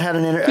 Yeah. It had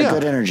a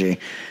good energy.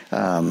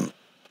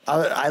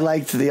 I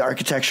liked the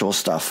architectural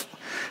stuff.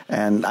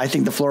 And I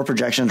think the floor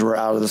projections were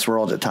out of this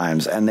world at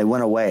times, and they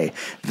went away.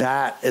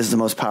 That is the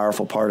most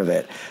powerful part of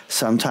it.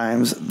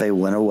 Sometimes they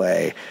went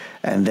away,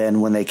 and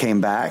then when they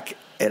came back,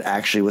 it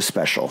actually was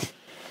special.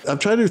 I'm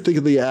trying to think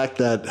of the act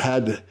that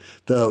had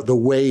the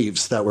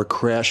waves that were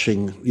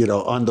crashing,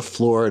 on the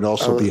floor and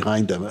also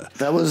behind them.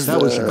 That was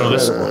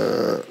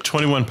incredible.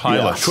 21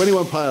 Pilots. Yeah,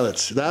 21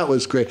 Pilots. That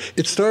was great.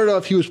 It started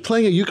off, he was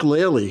playing a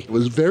ukulele. It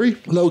was very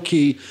low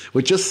key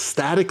with just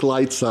static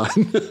lights on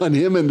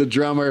him and the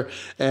drummer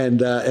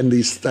and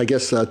these, I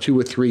guess, 2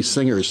 or 3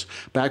 singers,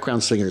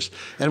 background singers.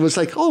 And it was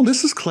like, oh,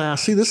 this is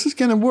classy. This is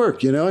going to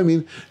work.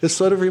 It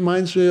sort of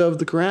reminds me of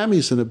the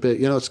Grammys in a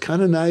bit. It's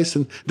kind of nice.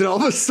 And then all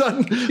of a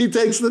sudden he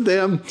takes the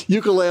damn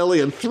ukulele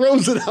and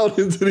throws it out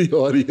into the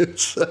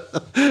audience.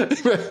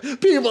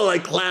 People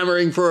like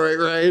clamoring for it,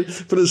 right?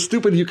 For the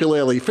stupid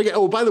ukulele.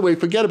 Oh, by the the way,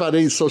 forget about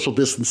any social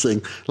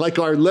distancing, like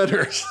our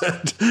letters.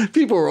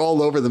 People were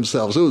all over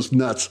themselves. It was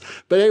nuts.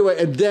 But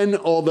anyway, and then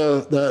all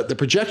the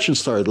projection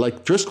started,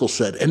 like Driscoll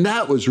said, and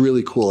that was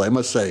really cool, I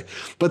must say.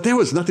 But there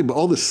was nothing but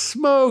all this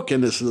smoke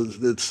and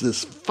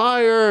this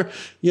fire,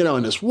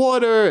 and this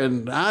water,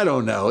 and I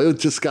don't know. It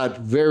just got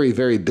very,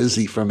 very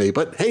busy for me.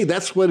 But hey,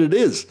 that's what it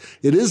is.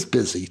 It is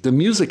busy. The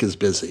music is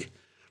busy.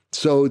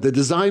 So the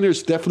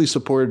designers definitely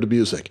supported the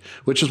music,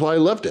 which is why I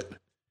loved it.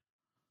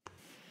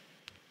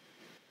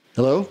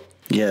 Hello?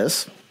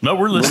 Yes. No,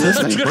 we're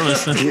listening. We're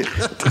listening.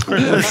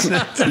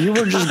 You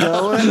were just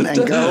going and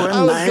going.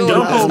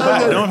 Don't hold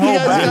back. Don't hold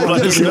back.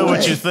 Let us know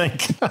what you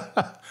think.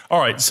 All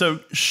right.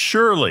 So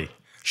surely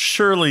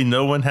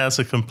no one has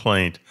a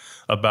complaint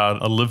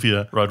about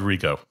Olivia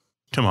Rodrigo.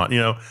 Come on.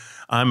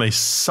 I'm a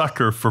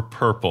sucker for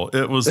purple.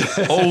 It was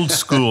old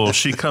school.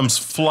 She comes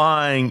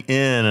flying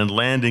in and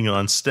landing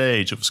on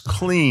stage. It was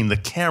clean. The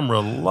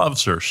camera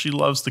loves her. She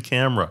loves the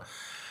camera.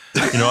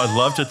 I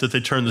loved it that they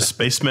turned the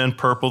spaceman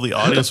purple. The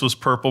audience was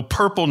purple.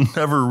 Purple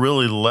never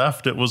really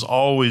left. It was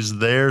always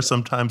there.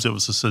 Sometimes it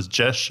was a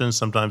suggestion.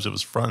 Sometimes it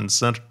was front and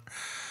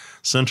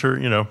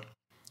center.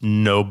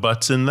 No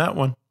butts in that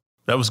one.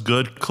 That was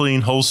good,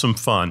 clean, wholesome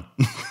fun.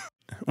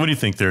 What do you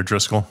think there,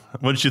 Driscoll?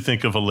 What did you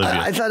think of Olivia?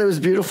 I thought it was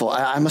beautiful.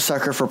 I'm a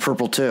sucker for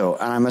purple too.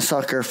 And I'm a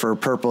sucker for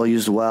purple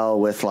used well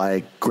with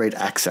like great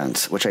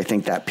accents, which I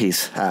think that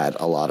piece had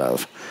a lot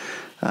of.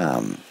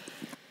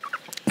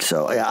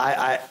 So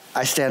yeah,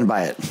 I stand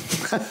by it.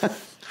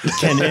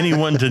 Can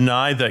anyone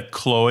deny that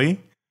Chloe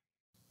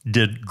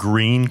did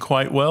green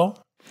quite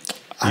well?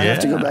 I have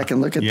to go back and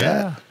look at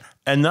that.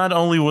 And not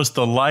only was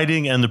the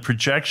lighting and the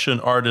projection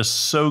artist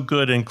so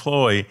good in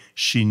Chloe,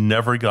 she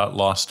never got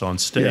lost on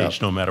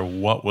stage, no matter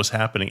what was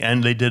happening.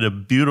 And they did a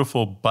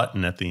beautiful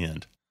button at the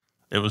end.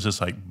 It was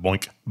just like,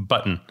 boink,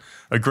 button.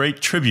 A great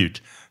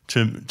tribute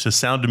to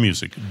Sound of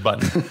Music,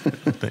 button,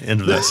 at the end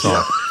of that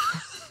song.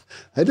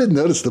 I didn't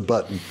notice the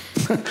button.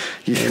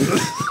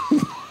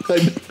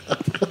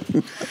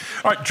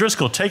 All right,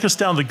 Driscoll, take us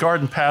down the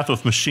garden path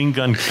with Machine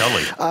Gun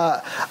Kelly.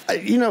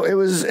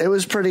 It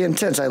was pretty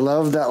intense. I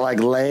love that like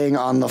laying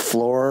on the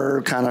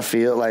floor kind of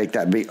feel, like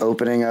that big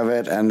opening of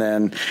it, and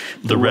then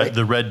the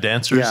red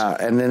dancers. Yeah,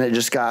 and then it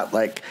just got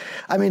like,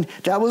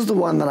 that was the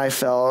one that I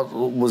felt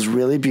was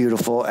really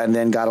beautiful, and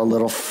then got a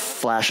little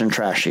flash and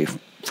trashy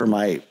for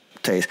my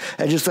taste.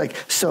 And just like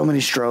so many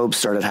strobes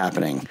started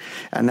happening,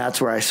 and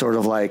that's where I sort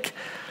of like,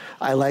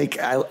 I'm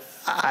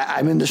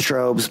into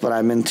strobes, but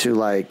I'm into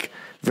like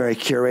very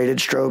curated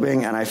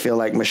strobing, and I feel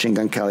like Machine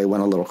Gun Kelly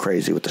went a little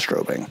crazy with the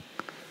strobing.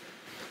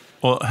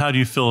 Well, how do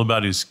you feel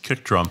about his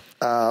kick drum?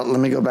 Let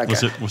me go back.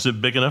 Was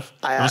it big enough?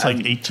 It was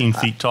like 18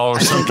 feet tall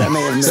or something. I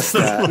may have missed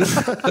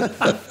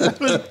that. It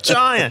was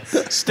giant.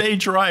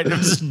 Stage right. It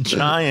was a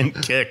giant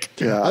kick.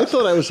 Yeah. I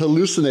thought I was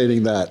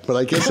hallucinating that, but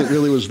I guess it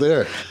really was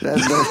there.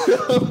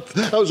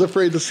 I was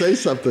afraid to say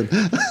something.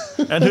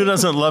 And who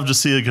doesn't love to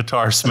see a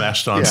guitar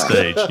smashed on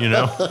stage,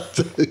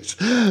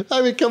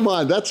 I mean, come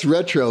on. That's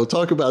retro.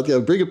 Talk about,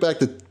 bring it back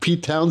to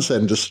Pete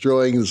Townsend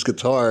destroying his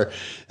guitar,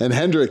 and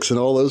Hendrix and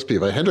all those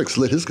people. Hendrix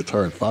lit his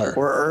guitar on fire.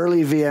 Or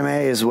early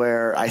VMAs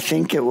where I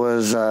think it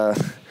was,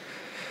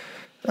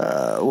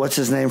 what's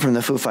his name from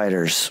the Foo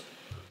Fighters?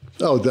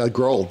 Oh,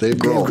 Grohl, Dave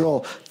Grohl. Dave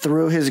Grohl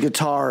threw his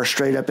guitar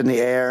straight up in the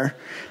air,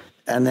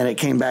 and then it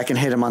came back and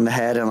hit him on the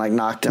head and like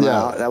knocked him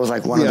out. That was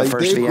like one of the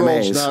first Dave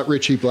VMAs. Grohl's not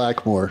Richie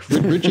Blackmore.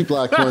 Richie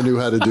Blackmore knew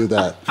how to do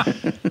that.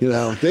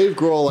 Dave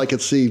Grohl, I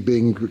could see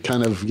being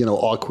kind of,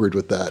 awkward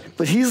with that.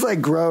 But he's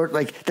like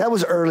that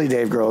was early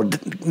Dave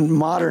Grohl.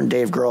 Modern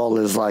Dave Grohl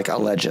is like a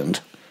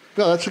legend.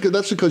 No,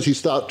 that's because he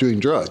stopped doing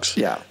drugs.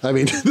 Yeah. I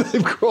mean, Dave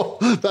Grohl,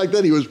 back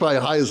then he was probably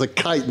high as a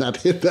kite, not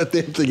hit that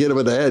damn thing hit him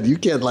in the head. You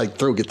can't like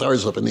throw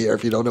guitars up in the air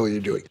if you don't know what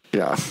you're doing.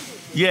 Yeah.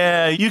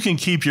 Yeah, you can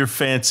keep your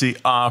fancy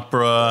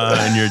opera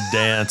and your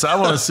dance. I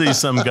want to see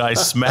some guy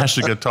smash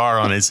a guitar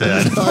on his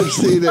head. I've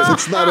seen it.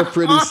 It's not a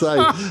pretty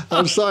sight.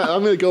 I'm sorry.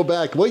 I'm going to go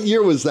back. What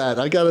year was that?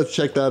 I got to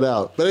check that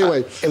out. But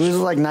anyway. It was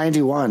like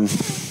 91.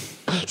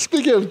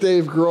 Speaking of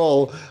Dave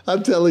Grohl,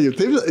 I'm telling you,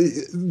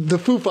 the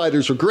Foo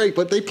Fighters were great,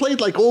 but they played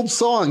like old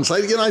songs.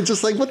 I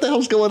just like, what the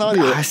hell's going on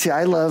here?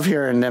 I love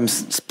hearing them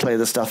play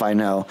the stuff I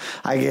know.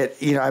 I'm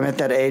at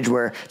that age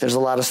where there's a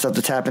lot of stuff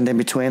that's happened in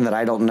between that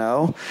I don't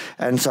know.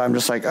 And so I'm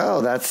just like,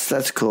 oh,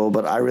 that's cool.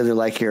 But I really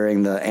like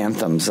hearing the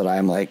anthems that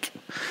I'm like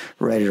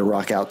ready to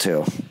rock out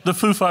to. The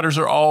Foo Fighters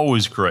are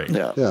always great.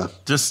 Yeah.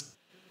 Just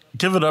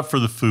give it up for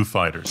the Foo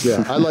Fighters.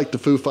 Yeah, I like the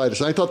Foo Fighters.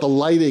 I thought the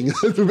lighting,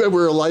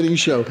 remember a lighting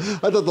show?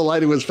 I thought the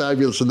lighting was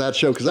fabulous in that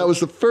show because that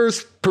was the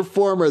first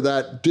performer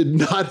that did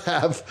not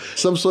have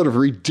some sort of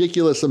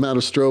ridiculous amount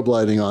of strobe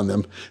lighting on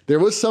them. There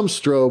was some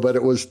strobe, but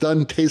it was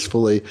done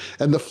tastefully.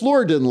 And the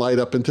floor didn't light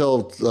up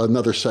until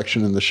another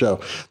section in the show.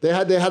 They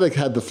had to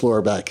have the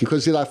floor back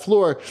because that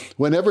floor,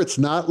 whenever it's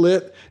not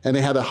lit and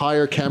they had a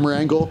higher camera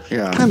angle, it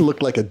kind of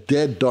looked like a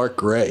dead dark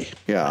gray.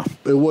 Yeah.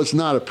 It was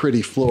not a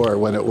pretty floor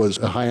when it was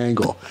a high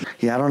angle.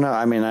 Yeah, I don't know.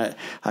 I mean, I'd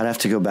have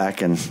to go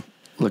back and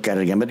look at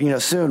it again.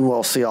 But, soon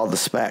we'll see all the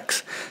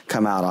specs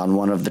come out on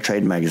one of the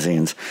trade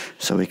magazines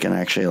so we can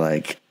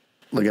actually,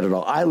 look at it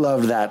all. I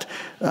loved that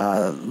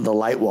the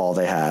light wall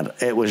they had.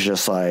 It was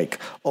just like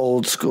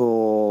old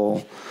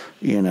school,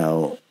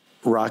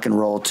 rock and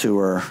roll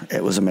tour.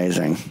 It was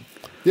amazing.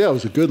 Yeah, it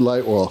was a good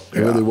light wall. It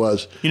really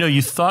was.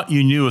 You thought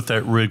you knew what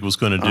that rig was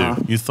going to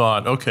do. You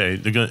thought, okay,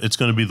 it's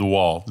going to be the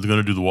wall. They're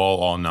going to do the wall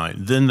all night.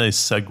 Then they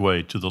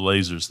segue to the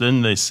lasers.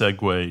 Then they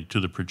segue to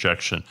the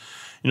projection.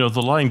 The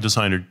lighting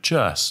designer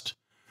just,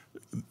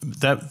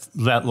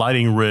 that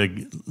lighting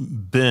rig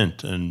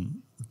bent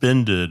and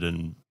bended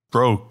and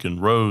broke and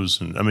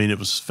rose. And it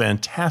was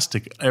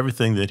fantastic,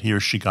 everything that he or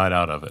she got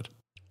out of it.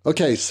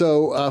 Okay,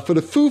 so for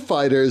the Foo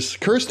Fighters,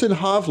 Kirsten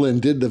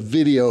Hovland did the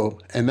video,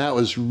 and that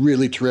was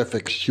really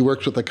terrific. She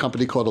works with a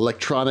company called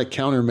Electronic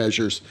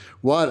Countermeasures.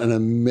 What an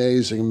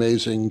amazing,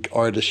 amazing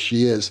artist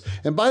she is.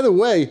 And by the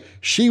way,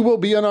 she will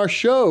be on our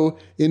show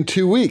in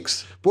 2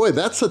 weeks. Boy,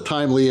 that's a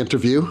timely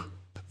interview.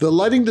 The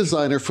lighting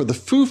designer for the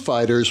Foo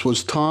Fighters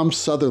was Tom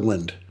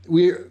Sutherland.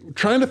 We're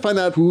trying to find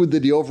out who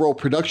did the overall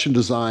production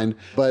design,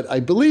 but I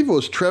believe it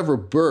was Trevor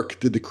Burke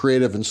did the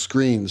creative and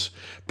screens.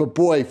 But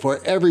boy,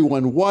 for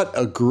everyone, what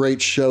a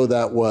great show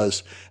that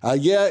was.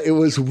 Yeah, it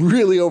was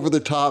really over the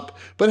top,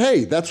 but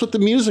hey, that's what the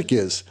music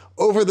is,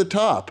 over the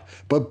top.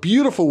 But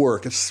beautiful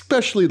work,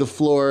 especially the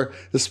floor,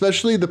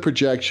 especially the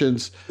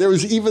projections. There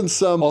was even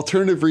some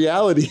alternative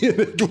reality in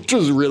it, which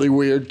was really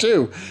weird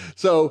too.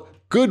 So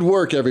good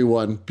work,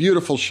 everyone.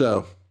 Beautiful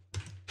show.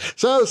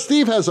 So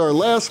Steve has our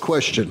last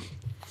question.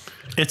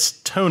 It's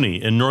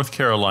Tony in North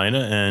Carolina,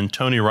 and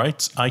Tony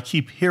writes, I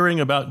keep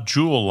hearing about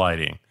jewel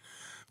lighting.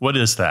 What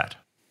is that?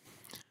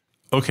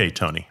 Okay,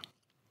 Tony.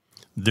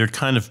 There are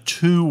kind of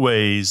two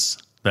ways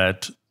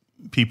that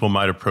people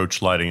might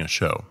approach lighting a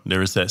show.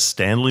 There is that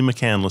Stanley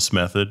McCandless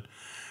method,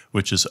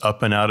 which is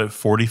up and out at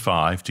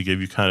 45 to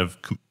give you kind of,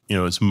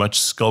 as much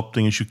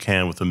sculpting as you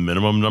can with a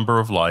minimum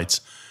number of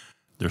lights.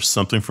 There's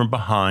something from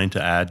behind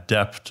to add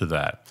depth to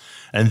that.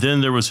 And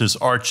then there was his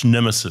arch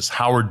nemesis,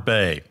 Howard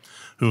Bay,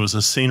 who was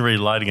a scenery,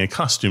 lighting, and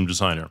costume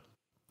designer.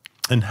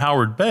 And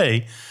Howard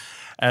Bay,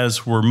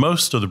 as were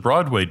most of the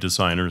Broadway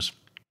designers,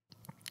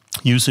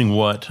 using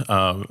what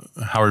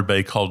Howard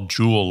Bay called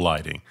jewel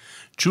lighting.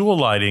 Jewel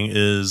lighting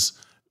is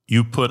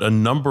you put a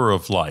number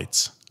of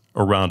lights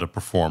around a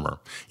performer.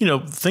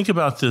 Think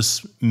about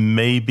this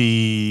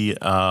maybe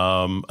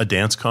a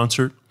dance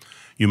concert.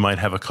 You might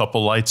have a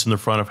couple lights in the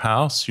front of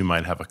house. You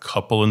might have a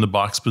couple in the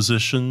box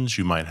positions.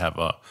 You might have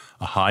a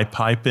high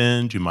pipe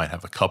end. You might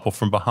have a couple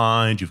from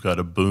behind. You've got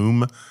a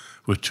boom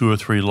with 2 or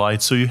 3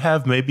 lights. So you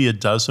have maybe a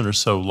dozen or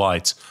so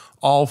lights,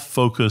 all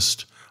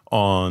focused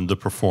on the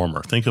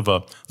performer. Think of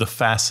the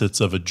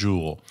facets of a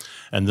jewel.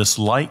 And this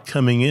light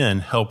coming in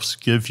helps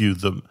give you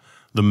the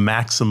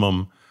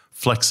maximum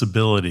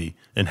flexibility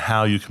in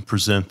how you can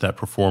present that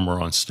performer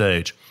on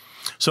stage.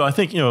 So I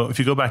think, if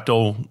you go back to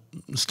old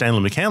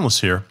Stanley McCandless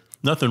here,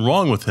 nothing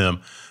wrong with him,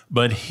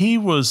 but he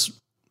was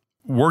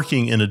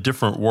working in a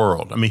different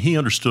world. He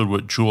understood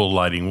what jewel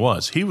lighting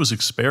was. He was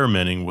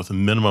experimenting with a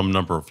minimum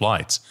number of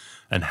lights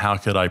and how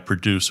could I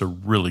produce a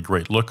really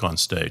great look on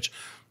stage.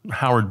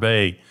 Howard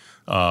Bay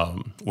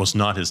was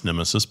not his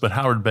nemesis, but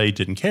Howard Bay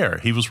didn't care.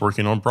 He was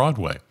working on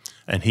Broadway,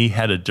 and he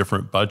had a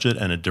different budget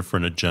and a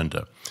different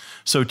agenda.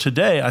 So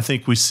today, I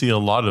think we see a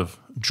lot of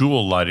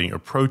jewel lighting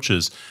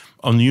approaches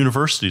on the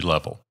university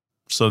level.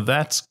 So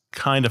that's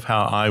kind of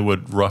how I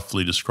would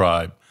roughly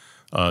describe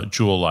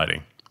jewel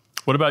lighting.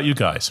 What about you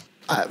guys?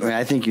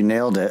 I think you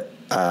nailed it.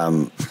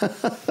 I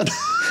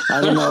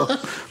don't know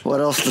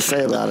what else to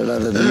say about it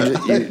other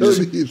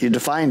than you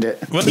defined it.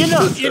 Well,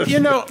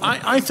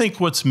 I think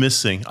what's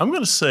missing, I'm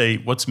going to say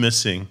what's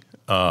missing,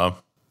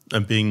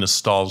 and being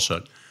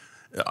nostalgic,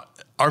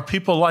 are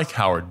people like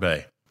Howard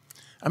Bay.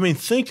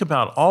 Think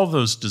about all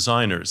those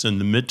designers in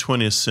the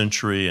mid-20th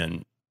century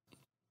and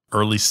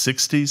early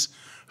 60s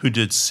who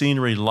did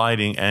scenery,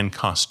 lighting, and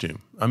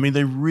costume.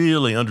 They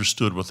really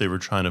understood what they were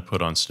trying to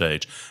put on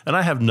stage. And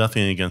I have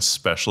nothing against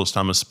specialists.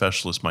 I'm a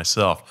specialist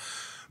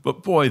myself.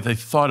 But boy, they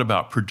thought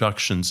about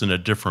productions in a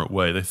different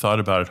way. They thought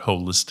about it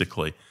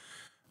holistically.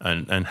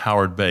 And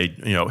Howard Bay,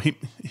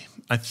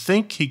 I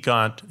think he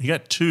got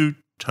 2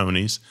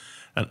 Tonys.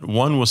 And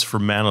one was for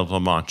Man of La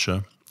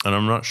Mancha. And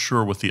I'm not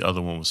sure what the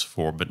other one was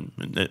for, but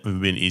it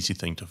would be an easy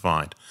thing to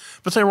find.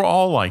 But they were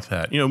all like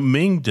that.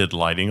 Ming did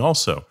lighting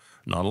also.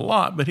 Not a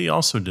lot, but he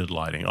also did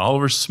lighting.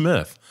 Oliver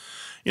Smith.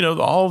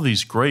 All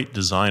these great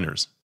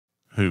designers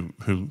who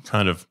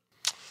kind of,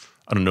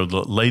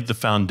 laid the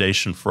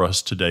foundation for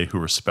us today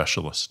who are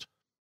specialists.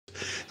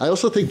 I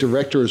also think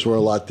directors were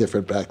a lot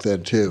different back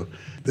then, too.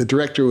 The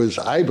director was,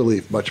 I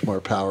believe, much more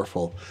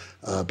powerful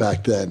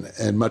back then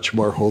and much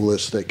more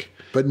holistic.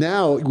 But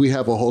now we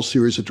have a whole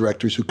series of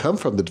directors who come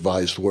from the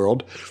devised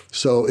world.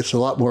 So it's a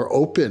lot more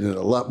open and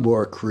a lot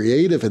more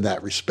creative in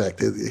that respect.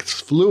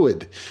 It's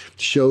fluid.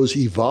 Shows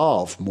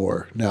evolve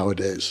more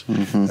nowadays.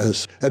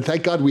 Mm-hmm. And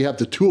thank God we have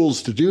the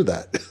tools to do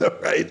that,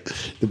 right?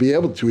 To be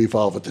able to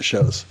evolve with the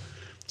shows.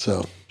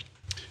 So,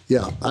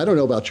 yeah, I don't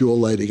know about jewel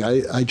lighting.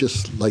 I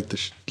just like the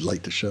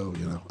show,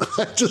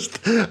 I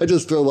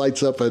just throw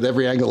lights up at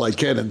every angle I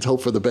can and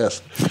hope for the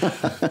best.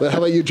 But how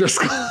about you,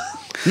 Driscoll?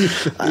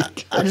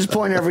 I just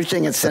point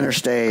everything at center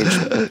stage.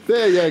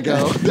 There you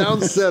go.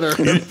 Down center.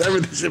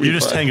 You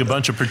just hang a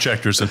bunch of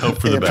projectors and hope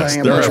for the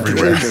best. They're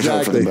everywhere.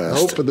 Exactly.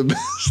 Hope for the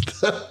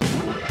best.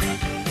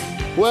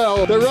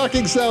 Well, the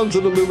rocking sounds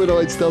of the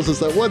Luminoids tells us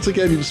that once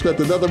again you've spent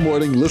another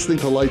morning listening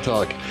to Light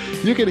Talk.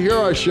 You can hear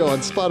our show on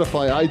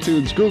Spotify,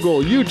 iTunes,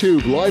 Google,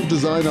 YouTube,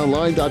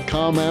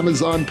 livedesignonline.com,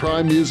 Amazon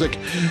Prime Music,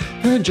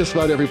 and just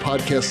about every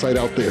podcast site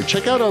out there.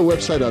 Check out our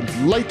website on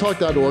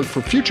lighttalk.org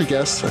for future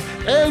guests,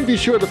 and be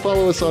sure to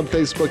follow us on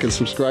Facebook and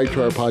subscribe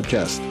to our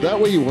podcast. That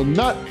way you will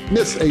not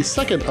miss a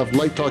second of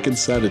Light Talk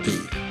insanity.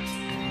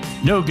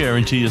 No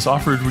guarantee is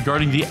offered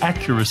regarding the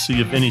accuracy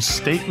of any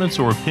statements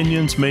or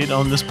opinions made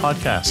on this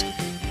podcast.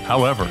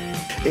 However,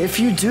 if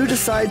you do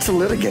decide to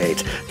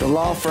litigate, the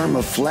law firm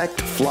of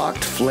Flecht,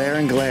 Flocked, Flare,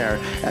 and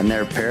Glare and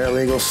their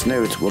paralegal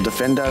snoots will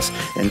defend us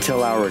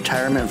until our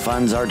retirement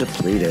funds are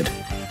depleted.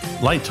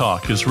 Light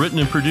Talk is written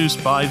and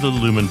produced by the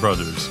Lumen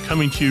Brothers,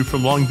 coming to you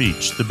from Long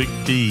Beach, the Big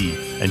D,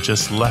 and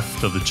just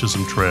left of the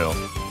Chisholm Trail.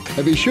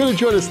 And be sure to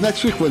join us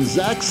next week when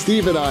Zach,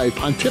 Steve, and I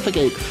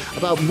pontificate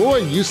about more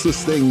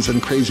useless things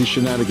and crazy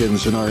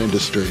shenanigans in our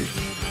industry.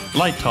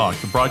 Light Talk,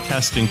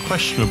 broadcasting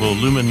questionable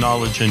Lumen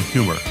knowledge and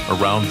humor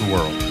around the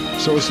world.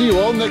 So we'll see you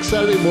all next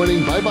Saturday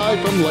morning. Bye-bye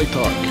from Light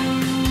Talk.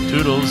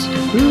 Toodles.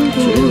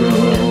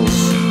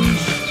 Toodles.